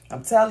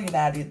 I'm telling you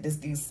now,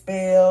 these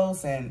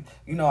spells and,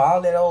 you know,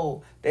 all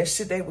that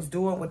shit they was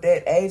doing with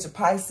that age of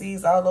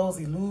Pisces, all those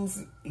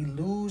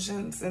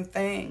illusions and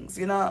things,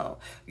 you know.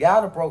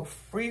 Y'all done broke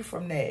free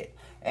from that.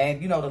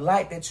 And, you know, the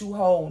light that you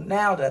hold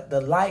now,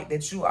 the light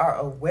that you are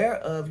aware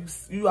of,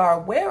 you are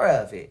aware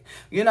of it,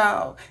 you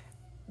know.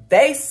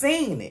 They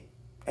seen it.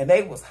 And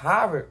they was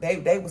horrid.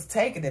 They was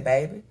taking it,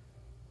 baby.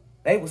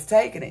 They was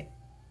taking it.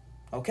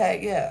 Okay,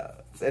 yeah.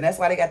 And that's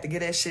why they got to get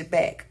that shit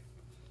back.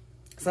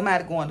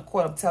 Somebody going to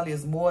court, I'm telling you,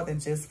 it's more than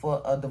just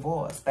for a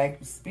divorce.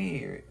 Thank you,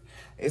 Spirit.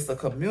 It's a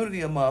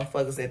community of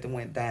motherfuckers that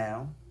went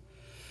down.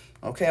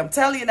 Okay, I'm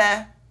telling you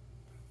now.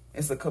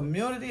 It's a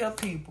community of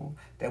people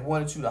that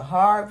wanted you to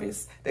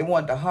harvest. They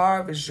wanted to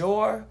harvest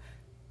your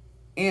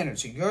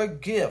energy, your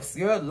gifts,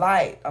 your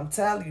light, I'm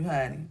telling you,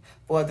 honey,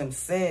 for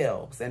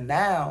themselves. And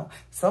now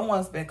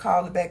someone's been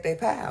calling back their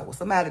power.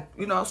 Somebody,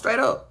 you know, straight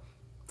up.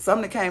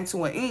 Something that came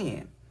to an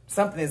end.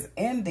 Something is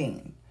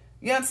ending.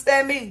 You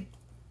understand me?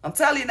 I'm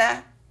telling you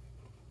now.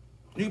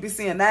 You be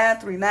seeing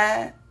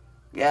 939.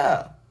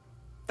 Yeah.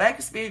 Thank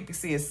you, Spirit. You be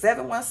seeing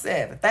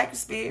 717. Thank you,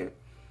 Spirit.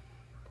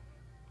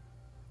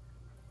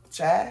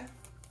 Child,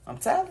 I'm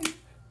telling you.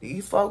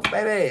 These folks,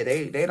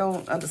 baby, they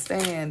don't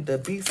understand the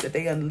beast that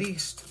they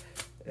unleashed.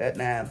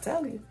 Now, I'm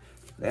telling you,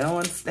 they don't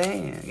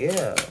understand.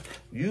 Yeah,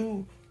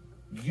 you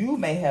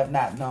may have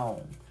not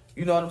known.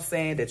 You know what I'm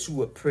saying? That you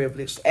were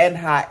privileged and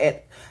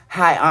high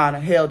honor,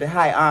 held in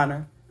high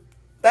honor.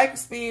 Thank you,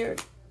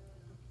 Spirit.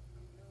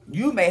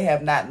 You may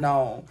have not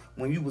known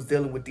when you was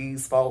dealing with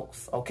these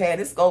folks. Okay,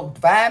 this go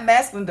divine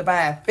masculine,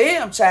 divine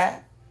femme,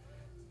 child.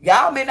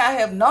 Y'all may not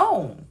have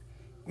known.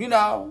 You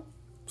know,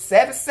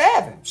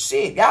 7-7.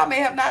 Shit, y'all may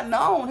have not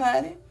known,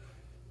 honey.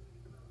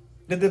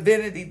 The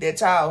divinity that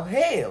y'all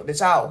held, that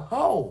y'all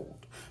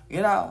hold,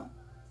 you know.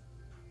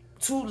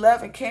 Two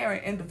loving,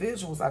 caring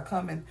individuals are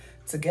coming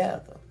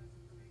together.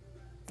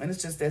 And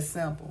it's just that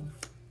simple.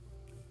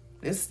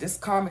 This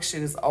karmic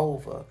shit is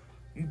over.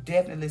 You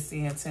definitely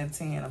seeing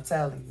 1010, I'm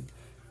telling you.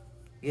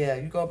 Yeah,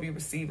 you're going to be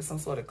receiving some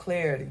sort of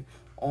clarity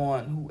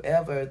on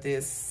whoever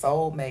this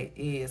soulmate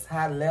is.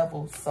 High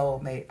level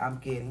soulmate I'm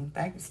getting.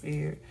 Thank you,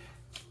 Spirit.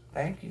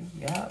 Thank you.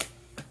 Yep.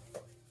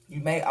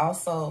 You may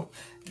also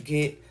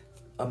get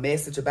a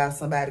message about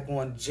somebody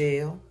going to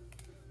jail.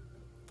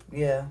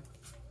 Yeah.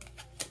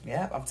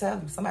 Yeah, I'm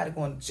telling you, somebody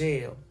going to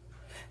jail.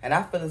 And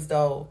I feel as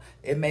though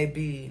it may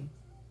be,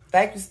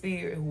 thank you,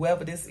 Spirit,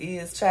 whoever this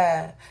is,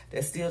 child,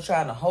 that's still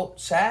trying to hope.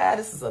 Child,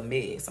 this is a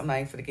mess. I'm not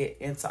even going to get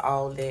into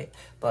all that.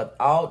 But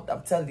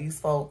I'm telling these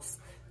folks,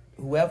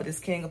 whoever this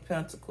King of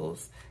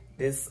Pentacles,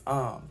 this,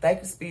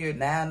 thank you, Spirit,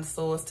 9 of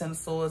Swords, 10 of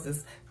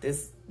Swords,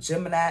 this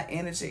Gemini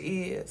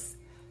energy is.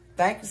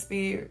 Thank you,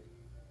 Spirit.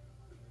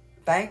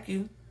 Thank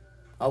you.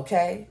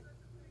 Okay?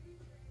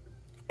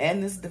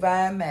 And this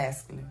divine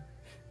masculine.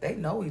 They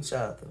know each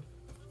other.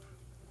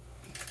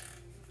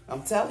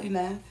 I'm telling you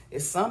now,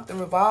 it's something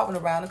revolving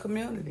around the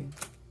community.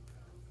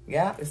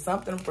 Yeah, it's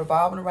something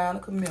revolving around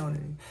the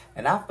community.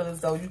 And I feel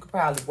as though you could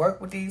probably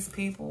work with these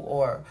people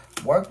or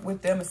work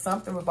with them. It's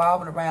something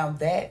revolving around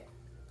that.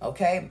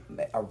 Okay?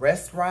 A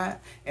restaurant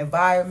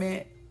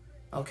environment.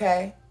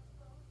 Okay?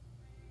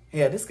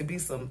 Yeah, this could be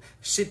some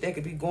shit that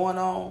could be going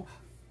on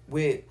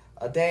with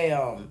a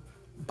damn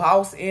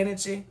boss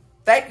energy.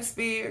 Thank you,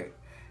 Spirit.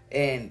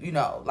 And, you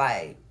know,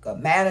 like a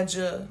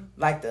manager,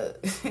 like the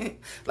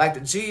like the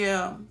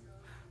GM,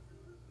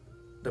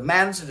 the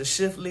manager, the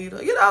shift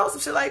leader, you know, some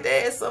shit like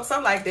that. So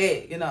something like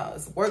that, you know,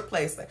 it's a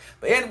workplace thing.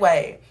 But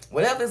anyway,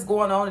 whatever is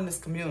going on in this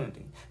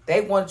community, they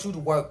wanted you to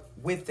work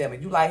with them.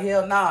 And you like,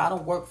 hell no, I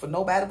don't work for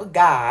nobody but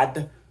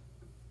God.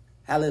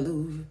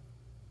 Hallelujah.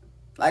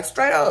 Like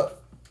straight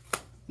up.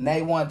 And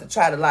they wanted to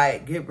try to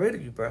like get rid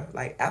of you, bro.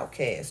 Like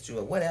outcast you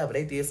or whatever.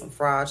 They did some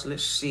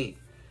fraudulent shit.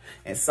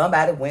 And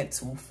somebody went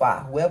too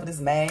far. Whoever this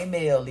main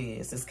male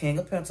is, this King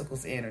of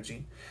Pentacles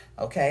energy.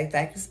 Okay,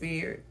 thank you,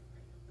 Spirit.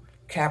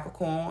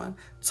 Capricorn,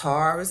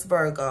 Taurus,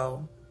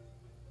 Virgo,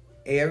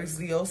 Aries,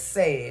 Leo,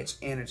 Sag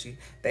energy.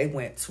 They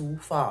went too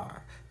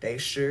far. They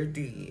sure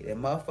did.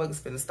 And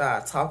motherfuckers finna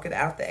start talking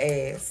out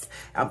the ass.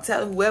 I'm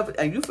telling whoever,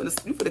 and you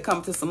finna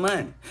come to some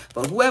money.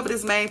 But whoever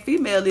this main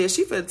female is,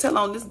 she finna tell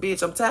on this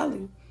bitch, I'm telling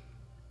you.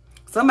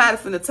 Somebody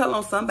finna tell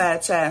on somebody,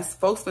 child.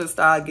 Folks finna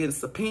start getting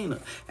subpoena.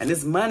 And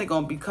this money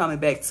gonna be coming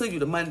back to you,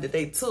 the money that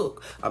they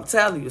took. I'm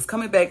telling you, it's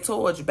coming back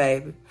towards you,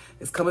 baby.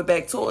 It's coming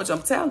back towards you.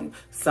 I'm telling you,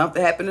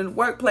 something happened in the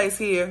workplace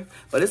here.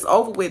 But it's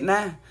over with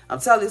now.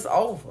 I'm telling you, it's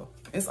over.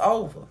 It's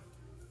over.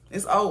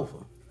 It's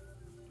over.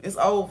 It's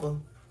over.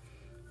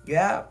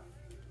 Yeah.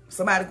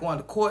 Somebody going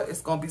to court.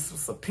 It's going to be some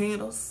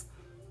subpoenas.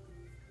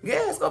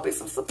 Yeah, it's going to be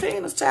some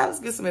subpoenas. Child, let's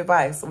get some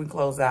advice so we can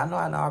close out. I know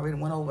I already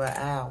went over an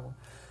hour.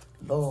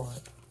 Lord.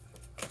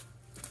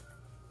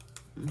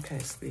 Okay,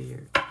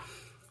 Spirit.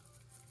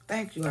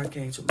 Thank you,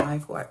 Archangel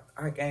Michael,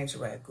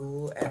 Archangel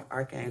Ragidy,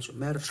 Archangel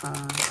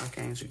Metatron,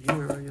 Archangel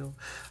Uriel,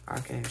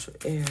 Archangel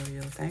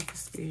Ariel. Thank you,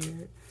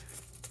 Spirit.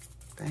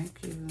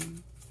 Thank you.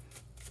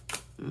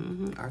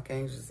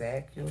 Archangel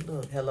Zachiel.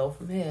 Look, hello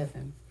from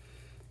heaven.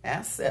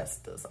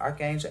 Ancestors.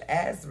 Archangel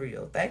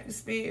Azrael. Thank you,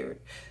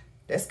 Spirit.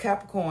 That's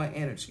Capricorn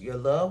energy. Your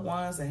loved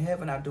ones in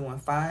heaven are doing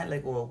fine.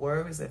 Let go of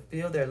worries and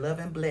feel their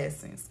loving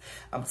blessings.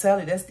 I'm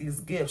telling you, that's these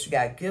gifts. You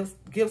got gifts.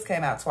 Gifts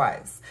came out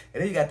twice.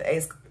 And then you got the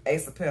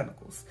Ace of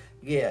Pentacles.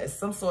 Yeah, it's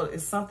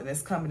something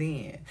that's coming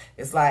in.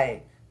 It's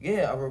like,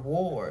 yeah, a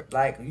reward.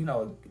 Like, you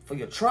know, for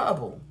your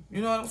trouble.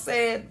 You know what I'm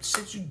saying?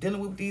 Shit you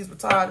dealing with these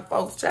retarded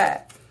folks,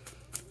 child.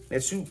 They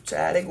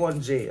going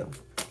to jail.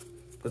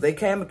 Because they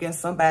came against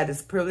somebody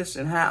that's privileged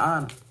and high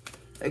honor.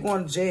 They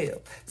going to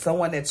jail.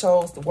 Someone that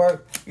chose to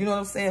work, you know what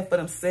I'm saying, for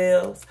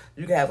themselves.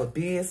 You can have a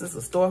business, a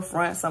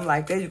storefront, something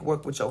like that. You can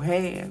work with your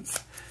hands.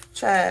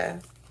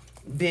 Child,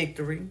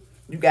 victory.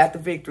 You got the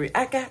victory.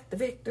 I got the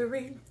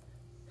victory.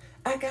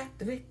 I got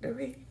the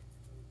victory.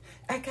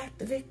 I got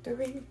the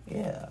victory.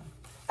 Yeah.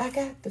 I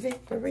got the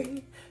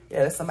victory.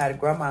 Yeah, that's somebody,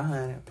 grandma,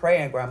 honey.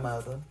 Praying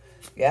grandmother.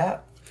 Yeah.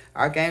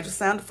 Archangel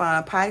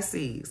Sanctifying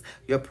Pisces.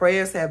 Your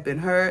prayers have been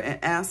heard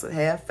and answered.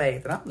 Have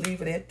faith. And I'm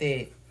leaving it at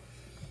that.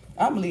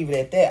 I'm going to leave it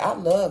at that. I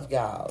love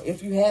y'all.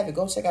 If you haven't,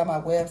 go check out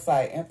my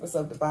website,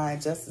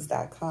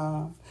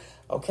 EmpressOfDivineJustice.com.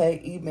 Okay,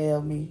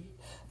 email me.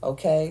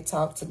 Okay,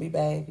 talk to me,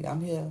 baby.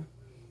 I'm here.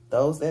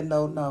 Those that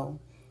know.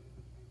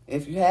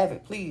 If you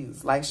haven't,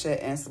 please like, share,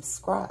 and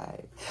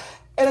subscribe.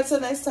 And until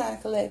next time,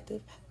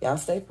 collective, y'all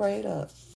stay prayed up.